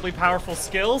incredibly powerful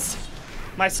skills.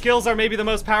 My skills are maybe the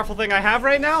most powerful thing I have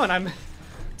right now, and I'm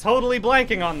totally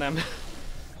blanking on them.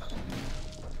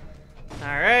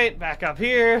 Alright, back up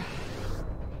here.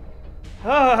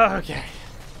 Oh, okay.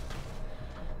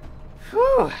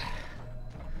 Whew.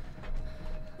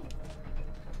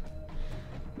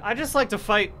 I just like to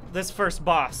fight this first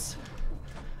boss.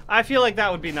 I feel like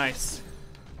that would be nice.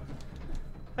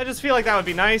 I just feel like that would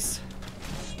be nice.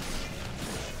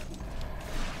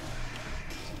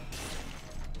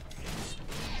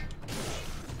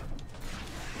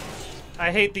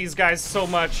 I hate these guys so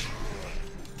much.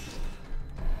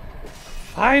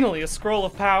 Finally, a scroll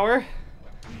of power.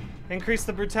 Increase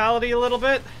the brutality a little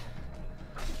bit.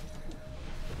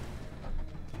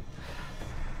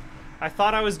 I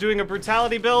thought I was doing a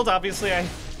brutality build. Obviously, I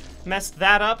messed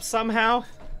that up somehow.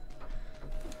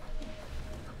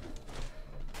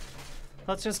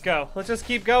 Let's just go. Let's just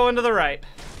keep going to the right.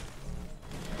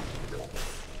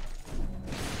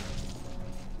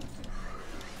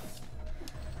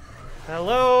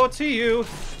 Hello to you.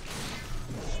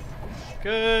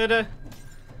 Good.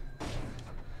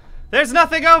 There's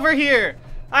nothing over here!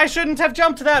 I shouldn't have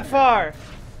jumped that far!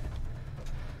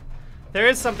 There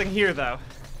is something here, though.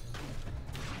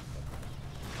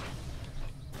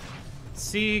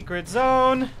 Secret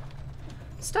zone.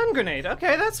 Stun grenade.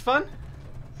 Okay, that's fun.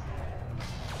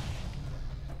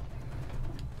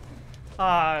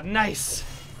 Ah, nice.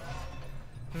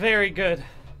 Very good.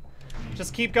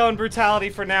 Just keep going brutality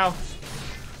for now.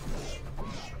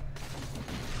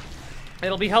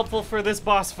 It'll be helpful for this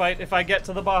boss fight if I get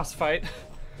to the boss fight.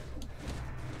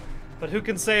 But who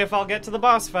can say if I'll get to the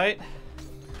boss fight?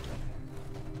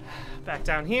 Back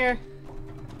down here.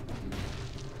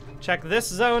 Check this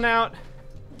zone out.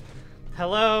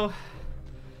 Hello.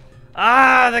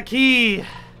 Ah, the key!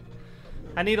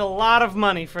 I need a lot of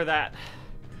money for that.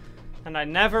 And I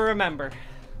never remember.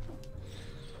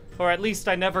 Or at least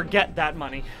I never get that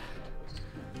money.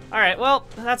 Alright, well,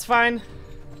 that's fine.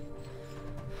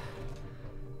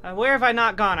 Where have I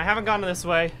not gone? I haven't gone this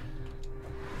way.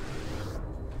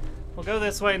 We'll go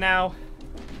this way now.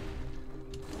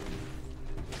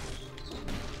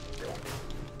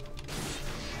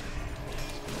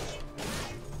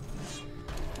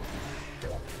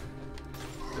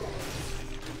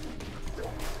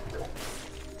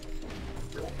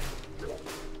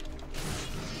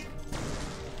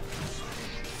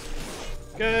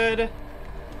 good.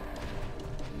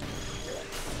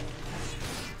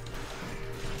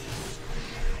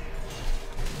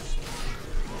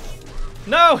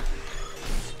 No!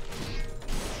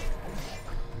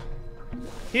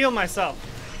 Heal myself.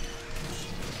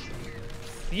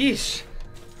 Yeesh.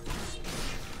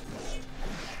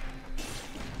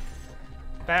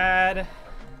 Bad.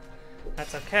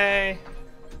 That's okay.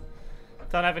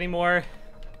 Don't have any more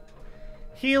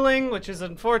healing, which is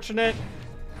unfortunate.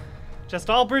 Just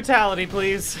all brutality,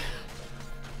 please.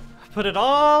 Put it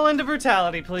all into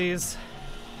brutality, please.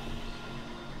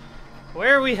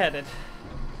 Where are we headed?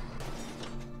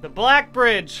 The Black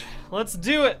Bridge. Let's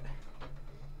do it.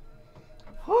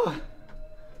 Whew.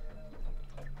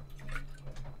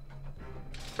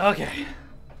 Okay.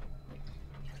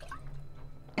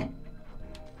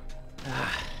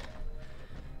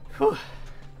 Whew.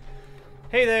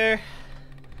 Hey there.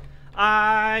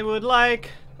 I would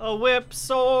like a whip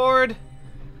sword.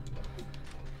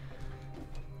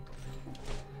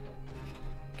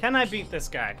 Can I beat this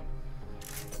guy?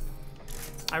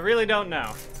 I really don't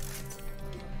know.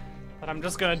 But I'm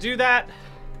just gonna do that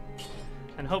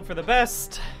and hope for the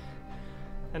best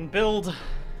and build.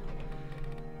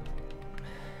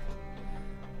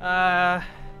 Yeah,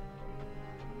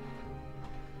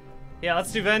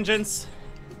 let's do vengeance.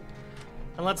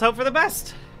 And let's hope for the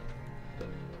best.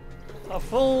 A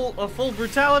full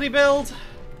brutality build.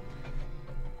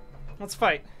 Let's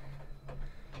fight.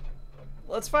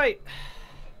 Let's fight.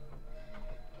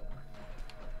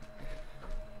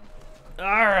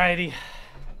 Alrighty.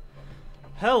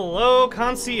 Hello,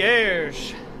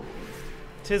 concierge.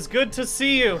 'Tis good to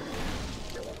see you.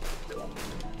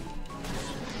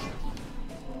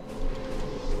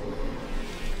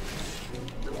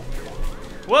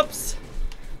 Whoops.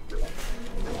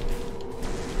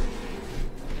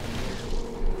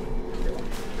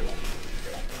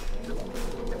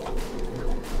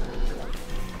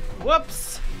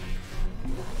 Whoops.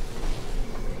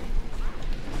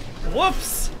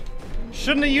 Whoops.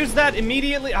 Shouldn't have used that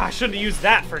immediately. Ah, I shouldn't have used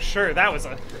that for sure. That was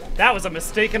a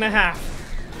mistake and a half.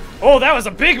 Oh, that was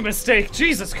a big mistake.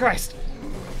 Jesus Christ.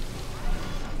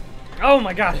 Oh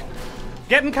my God.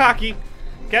 Getting cocky.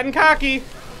 Getting cocky.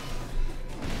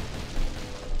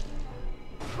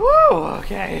 Whew,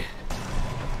 okay.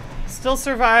 Still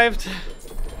survived.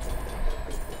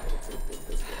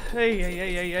 Hey, hey,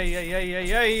 hey, hey, hey, hey,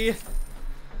 hey,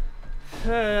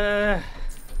 hey.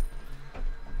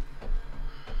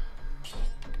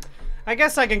 I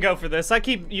guess I can go for this. I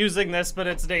keep using this, but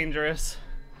it's dangerous.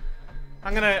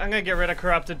 I'm gonna get rid of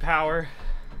corrupted power.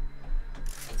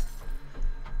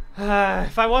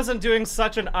 If I wasn't doing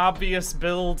such an obvious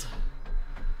build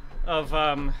of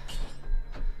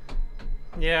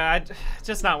yeah, it's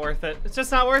just not worth it. It's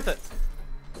just not worth it.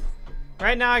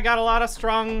 Right now I got a lot of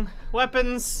strong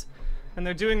weapons, and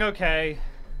they're doing okay.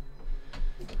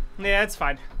 Yeah, it's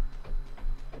fine.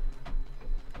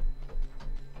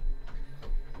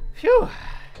 Phew.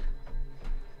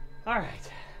 Alright.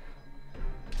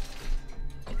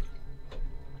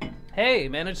 Hey,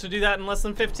 managed to do that in less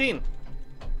than 15.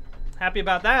 Happy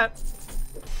about that.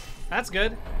 That's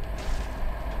good.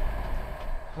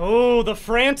 Oh, the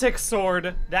frantic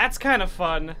sword. That's kind of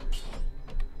fun.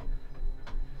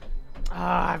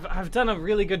 I've done a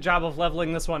really good job of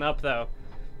leveling this one up, though.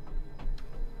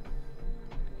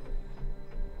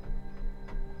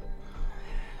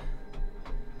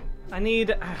 I need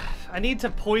to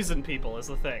poison people is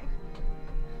the thing.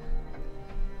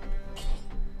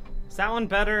 Is that one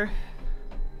better?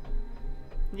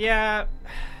 Yeah,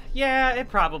 it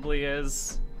probably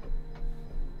is.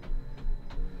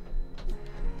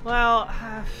 Well,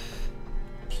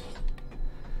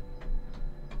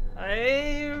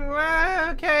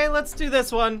 okay, let's do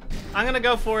this one. I'm gonna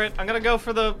go for it. I'm gonna go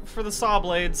for the saw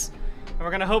blades, and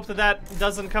we're gonna hope that that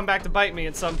doesn't come back to bite me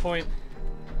at some point.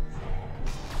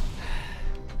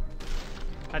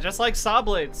 I just like saw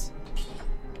blades.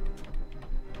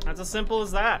 That's as simple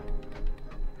as that.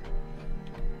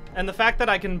 And the fact that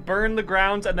I can burn the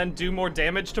ground and then do more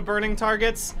damage to burning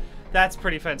targets, that's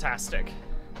pretty fantastic.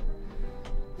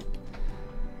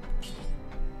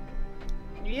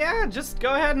 Yeah, just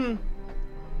go ahead and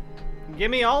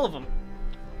give me all of them.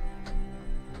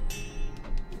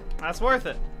 That's worth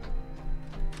it.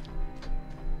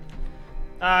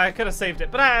 I could have saved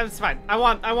it, but it's fine. I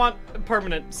want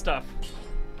permanent stuff.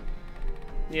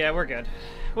 Yeah, we're good.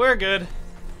 We're good.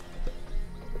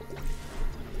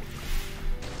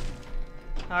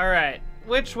 Alright,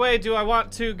 which way do I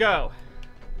want to go?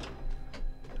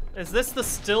 Is this the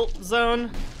stilt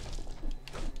zone?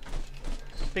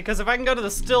 Because if I can go to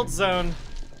the stilt zone...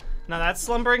 Now that's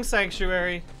Slumbering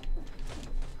Sanctuary.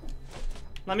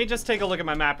 Let me just take a look at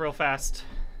my map real fast.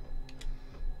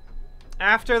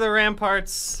 After the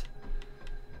ramparts,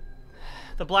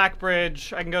 the Black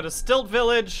Bridge, I can go to Stilt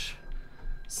Village,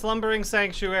 Slumbering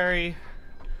Sanctuary.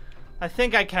 I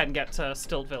think I can get to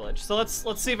Stilt Village. So let's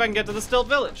see if I can get to the Stilt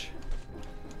Village.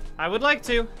 I would like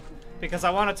to, because I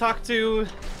want to talk to...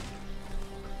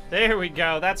 There we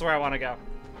go, that's where I want to go.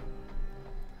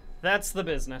 That's the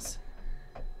business.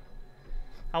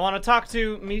 I want to talk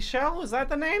to Michelle, is that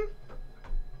the name?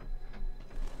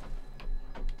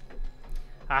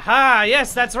 Aha,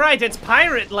 yes, that's right, it's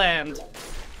Pirate Land.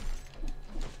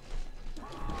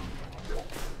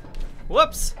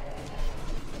 Whoops.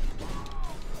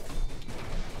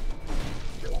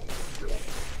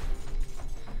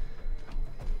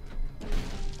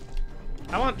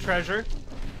 I want treasure.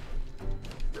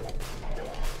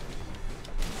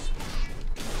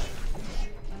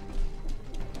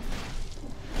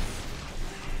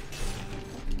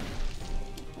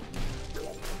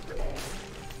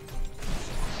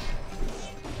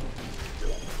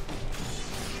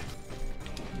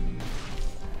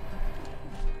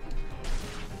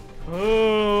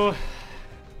 Ooh.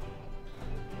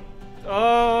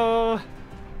 Oh.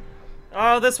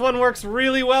 Oh, this one works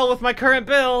really well with my current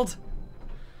build.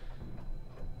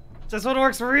 This one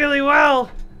works really well.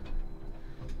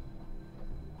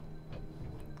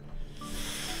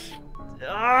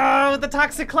 Oh, with the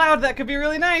toxic cloud, that could be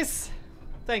really nice.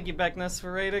 Thank you, Beckness,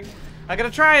 for raiding. I'm gonna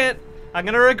try it. I'm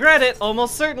gonna regret it,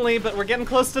 almost certainly, but we're getting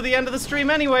close to the end of the stream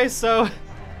anyway, so...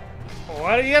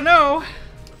 What do you know?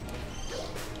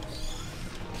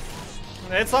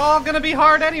 It's all gonna be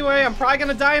hard anyway. I'm probably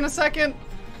gonna die in a second.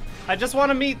 I just want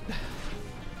to meet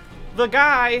the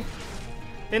guy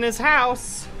in his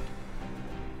house.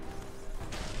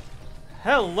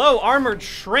 Hello, armored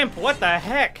shrimp. What the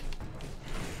heck?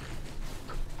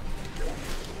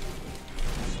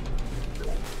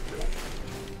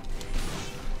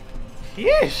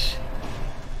 Yeesh.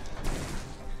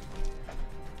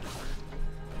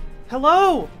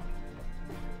 Hello.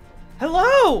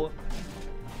 Hello.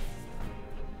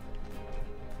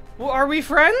 Well, are we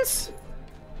friends?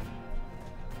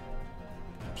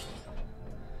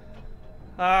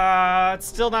 It's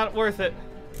still not worth it.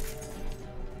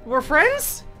 We're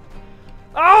friends?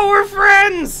 Oh, we're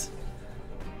friends!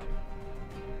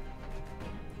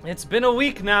 It's been a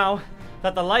week now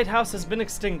that the lighthouse has been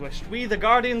extinguished. We, the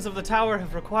guardians of the tower,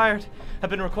 have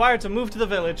been required to move to the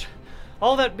village.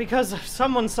 All that because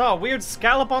someone saw a weird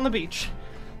scallop on the beach.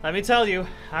 Let me tell you,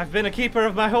 I've been a keeper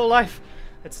of my whole life.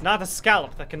 It's not a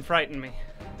scallop that can frighten me.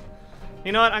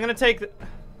 You know what? I'm gonna take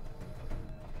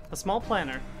a small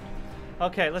planner.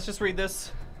 Okay, let's just read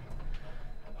this.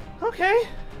 Okay.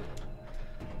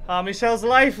 Michelle's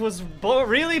life was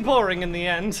really boring in the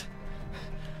end.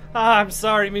 I'm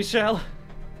sorry, Michelle.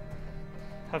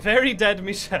 A very dead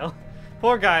Michelle.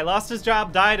 Poor guy, lost his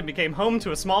job, died, and became home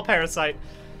to a small parasite.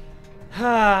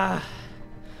 I'm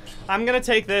gonna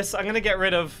take this. I'm gonna get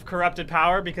rid of corrupted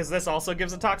power because this also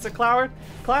gives a toxic cloud,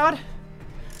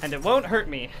 and it won't hurt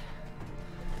me.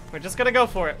 We're just gonna go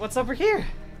for it. What's over here?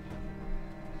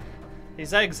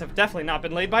 These eggs have definitely not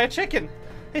been laid by a chicken.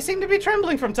 They seem to be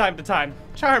trembling from time to time.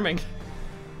 Charming.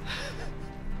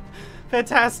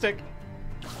 Fantastic.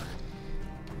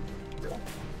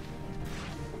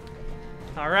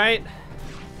 All right.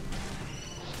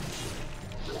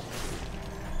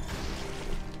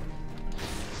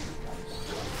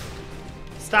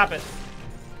 Stop it.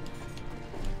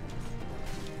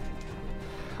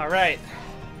 All right.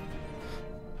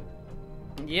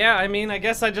 Yeah, I mean, I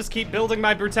guess I just keep building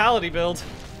my brutality build.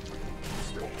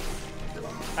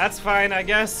 That's fine, I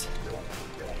guess.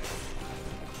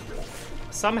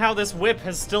 Somehow this whip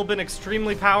has still been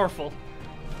extremely powerful.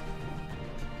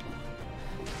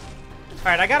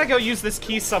 Alright, I gotta go use this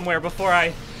key somewhere before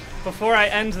I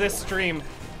end this stream.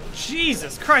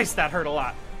 Jesus Christ, that hurt a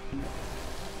lot.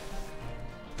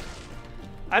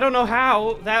 I don't know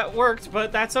how that worked,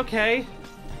 but that's okay.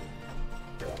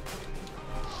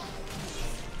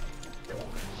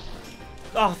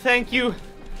 Oh, thank you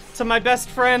to my best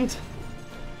friend.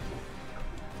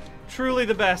 Truly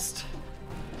the best.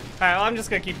 Alright, well, I'm just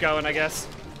gonna keep going, I guess.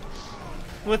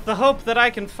 With the hope that I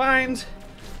can find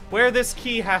where this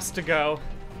key has to go.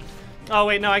 Oh,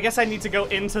 wait, no, I guess I need to go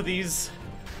into these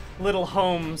little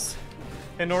homes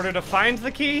in order to find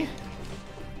the key.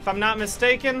 If I'm not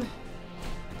mistaken.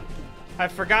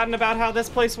 I've forgotten about how this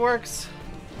place works.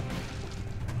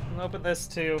 I'll open this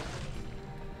too.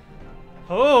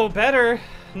 Oh, better.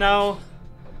 No.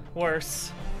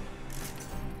 Worse.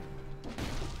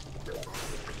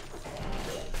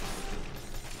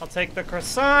 I'll take the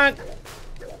croissant.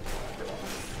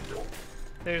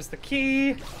 There's the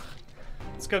key.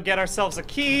 Let's go get ourselves a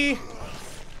key.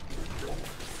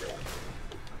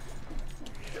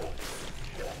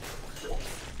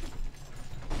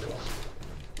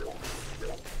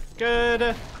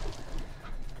 Good.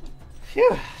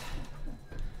 Phew.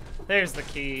 There's the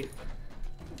key.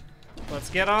 Let's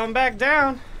get on back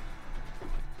down.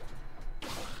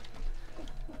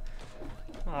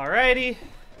 Alrighty.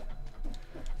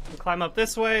 We'll climb up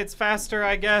this way. It's faster,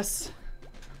 I guess.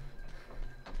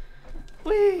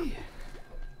 Whee!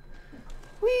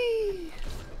 Whee!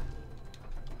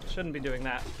 Shouldn't be doing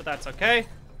that, but that's okay.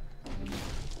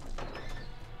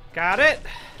 Got it.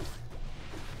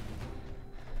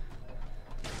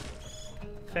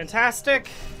 Fantastic.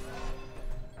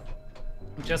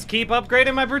 Just keep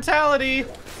upgrading my brutality.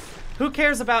 Who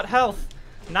cares about health?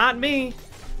 Not me.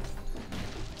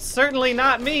 Certainly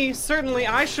not me. Certainly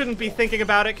I shouldn't be thinking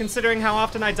about it considering how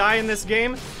often I die in this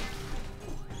game.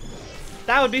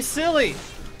 That would be silly.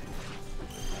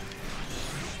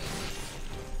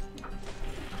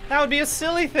 That would be a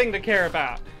silly thing to care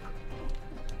about.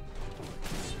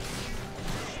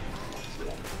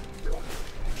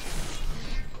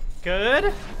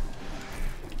 Good.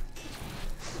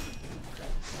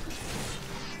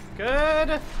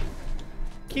 Good.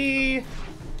 Key.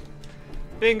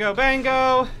 Bingo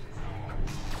bango.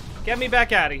 Get me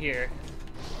back out of here.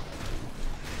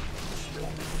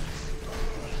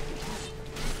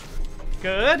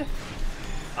 Good.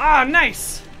 Ah,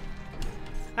 nice.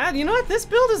 You know what? This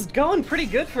build is going pretty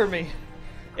good for me.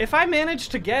 If I manage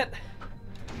to get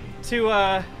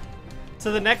to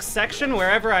the next section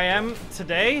wherever I am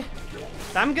today,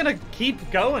 I'm gonna keep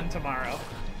going tomorrow.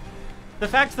 The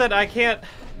fact that I can't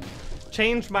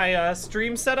change my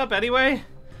stream setup anyway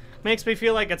makes me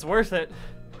feel like it's worth it.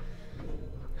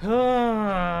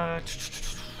 Nah,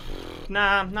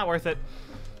 not worth it.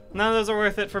 None of those are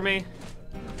worth it for me.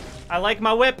 I like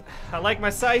my whip. I like my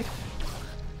scythe.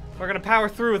 We're gonna power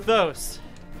through with those.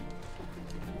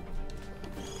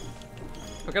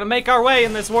 We're gonna make our way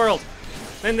in this world.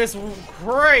 In this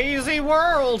crazy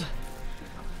world.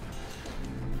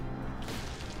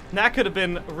 That could have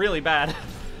been really bad.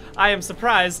 I am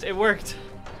surprised it worked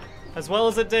as well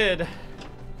as it did.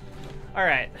 All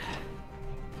right.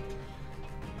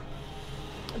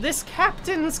 This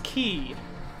captain's key.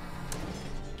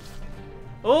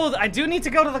 Oh, I do need to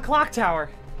go to the clock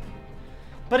tower.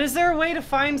 But is there a way to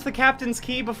find the captain's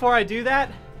key before I do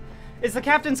that? Is the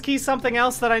captain's key something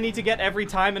else that I need to get every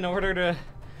time in order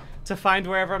to find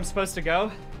wherever I'm supposed to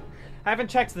go? I haven't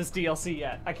checked this DLC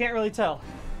yet. I can't really tell.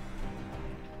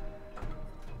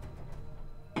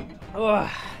 Ugh.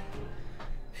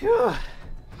 Phew.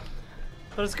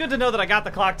 But it's good to know that I got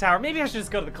the clock tower. Maybe I should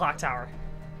just go to the clock tower.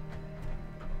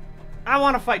 I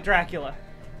want to fight Dracula.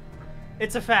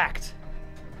 It's a fact.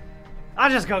 I'll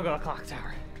just go to the clock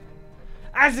tower.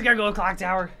 I just gotta go to the clock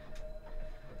tower.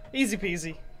 Easy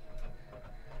peasy.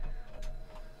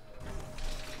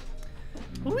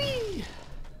 Whee!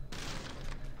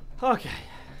 Okay.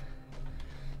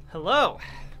 Hello.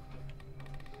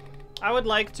 I would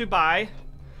like to buy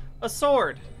a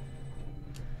sword.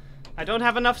 I don't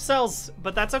have enough cells,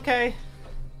 but that's okay.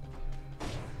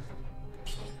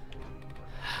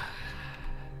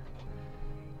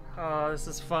 Oh, this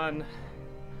is fun.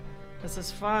 This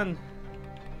is fun.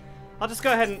 I'll just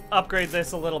go ahead and upgrade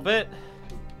this a little bit.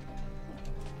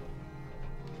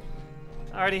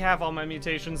 I already have all my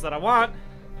mutations that I want.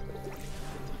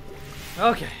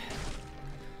 Okay.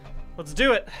 Let's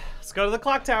do it. Let's go to the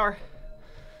clock tower.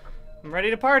 I'm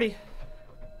ready to party.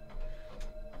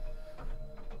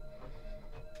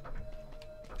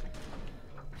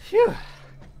 Phew.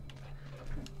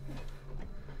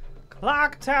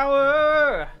 Clock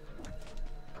tower!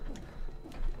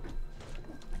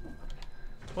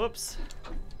 Whoops.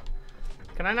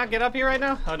 Can I not get up here right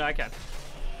now? Oh, no, I can.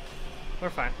 We're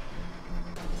fine.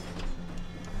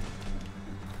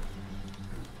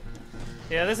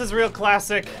 Yeah, this is real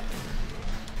classic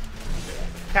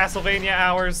Castlevania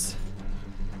hours.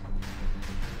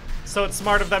 So it's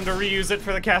smart of them to reuse it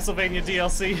for the Castlevania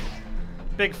DLC.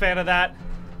 Big fan of that.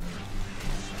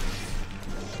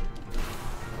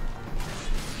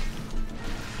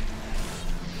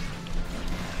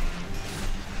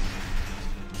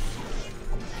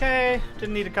 Okay,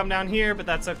 didn't need to come down here, but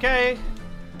that's okay.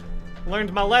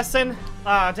 Learned my lesson.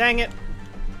 Ah, dang it.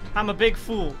 I'm a big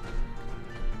fool.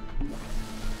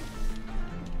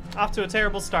 Off to a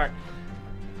terrible start.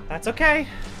 That's okay.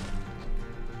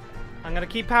 I'm gonna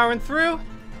keep powering through.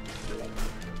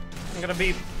 I'm gonna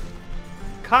be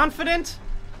confident.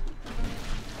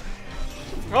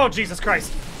 Oh, Jesus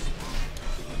Christ.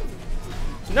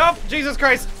 Nope, Jesus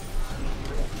Christ.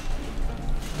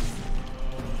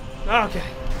 Okay.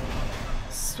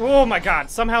 Oh my god,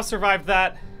 somehow survived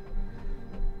that.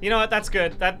 You know what, that's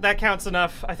good. That counts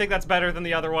enough. I think that's better than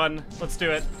the other one. Let's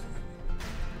do it.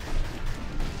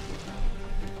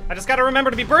 I just gotta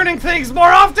remember to be burning things more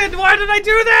often! Why did I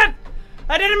do that?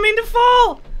 I didn't mean to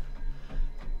fall!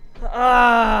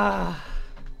 Ah.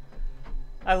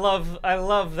 I love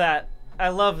that. I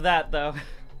love that, though.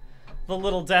 The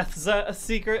little death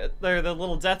secret, or the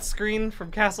little death screen from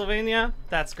Castlevania.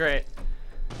 That's great.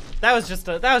 That was just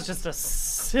a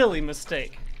silly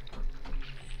mistake.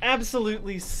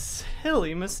 Absolutely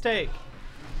silly mistake.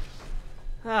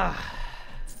 Ah.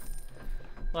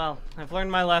 Well, I've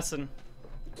learned my lesson.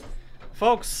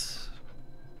 Folks,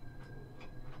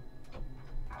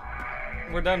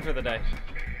 we're done for the day.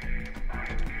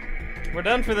 We're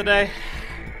done for the day.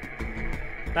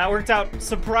 That worked out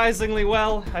surprisingly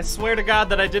well. I swear to God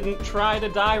that I didn't try to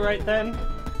die right then,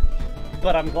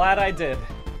 but I'm glad I did.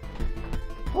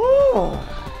 Whew.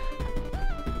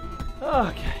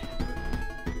 Okay.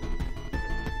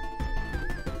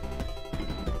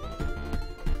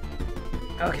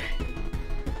 Okay.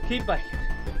 Keep biking.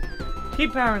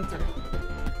 Keep powering through.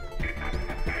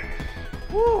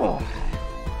 Whew.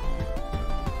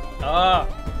 Ah.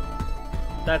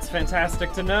 That's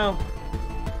fantastic to know.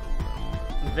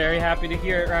 I'm very happy to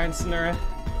hear it, Ryan Sonura.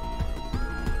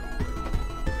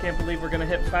 Can't believe we're gonna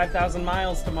hit 5,000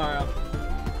 miles tomorrow.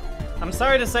 I'm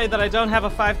sorry to say that I don't have a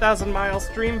 5,000 mile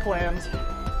stream planned.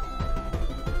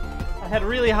 I had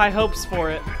really high hopes for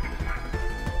it,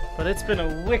 but it's been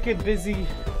a wicked busy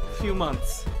few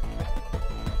months.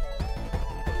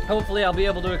 Hopefully I'll be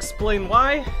able to explain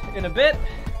why in a bit,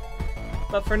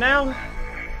 but for now,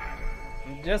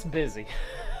 I'm just busy.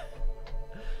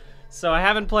 So I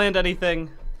haven't planned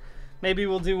anything. Maybe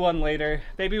we'll do one later.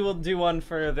 Maybe we'll do one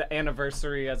for the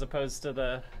anniversary as opposed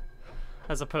to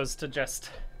just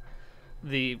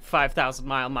the 5,000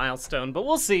 mile milestone, but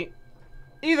we'll see.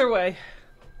 Either way.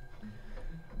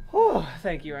 Whew,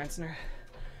 thank you, Ransoner.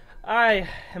 I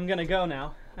am gonna go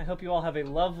now. I hope you all have a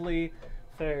lovely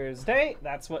Thursday.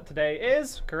 That's what today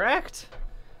is, correct?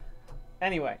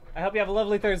 Anyway, I hope you have a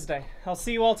lovely Thursday. I'll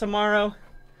see you all tomorrow.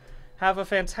 Have a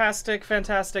fantastic,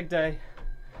 fantastic day.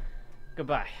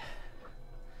 Goodbye.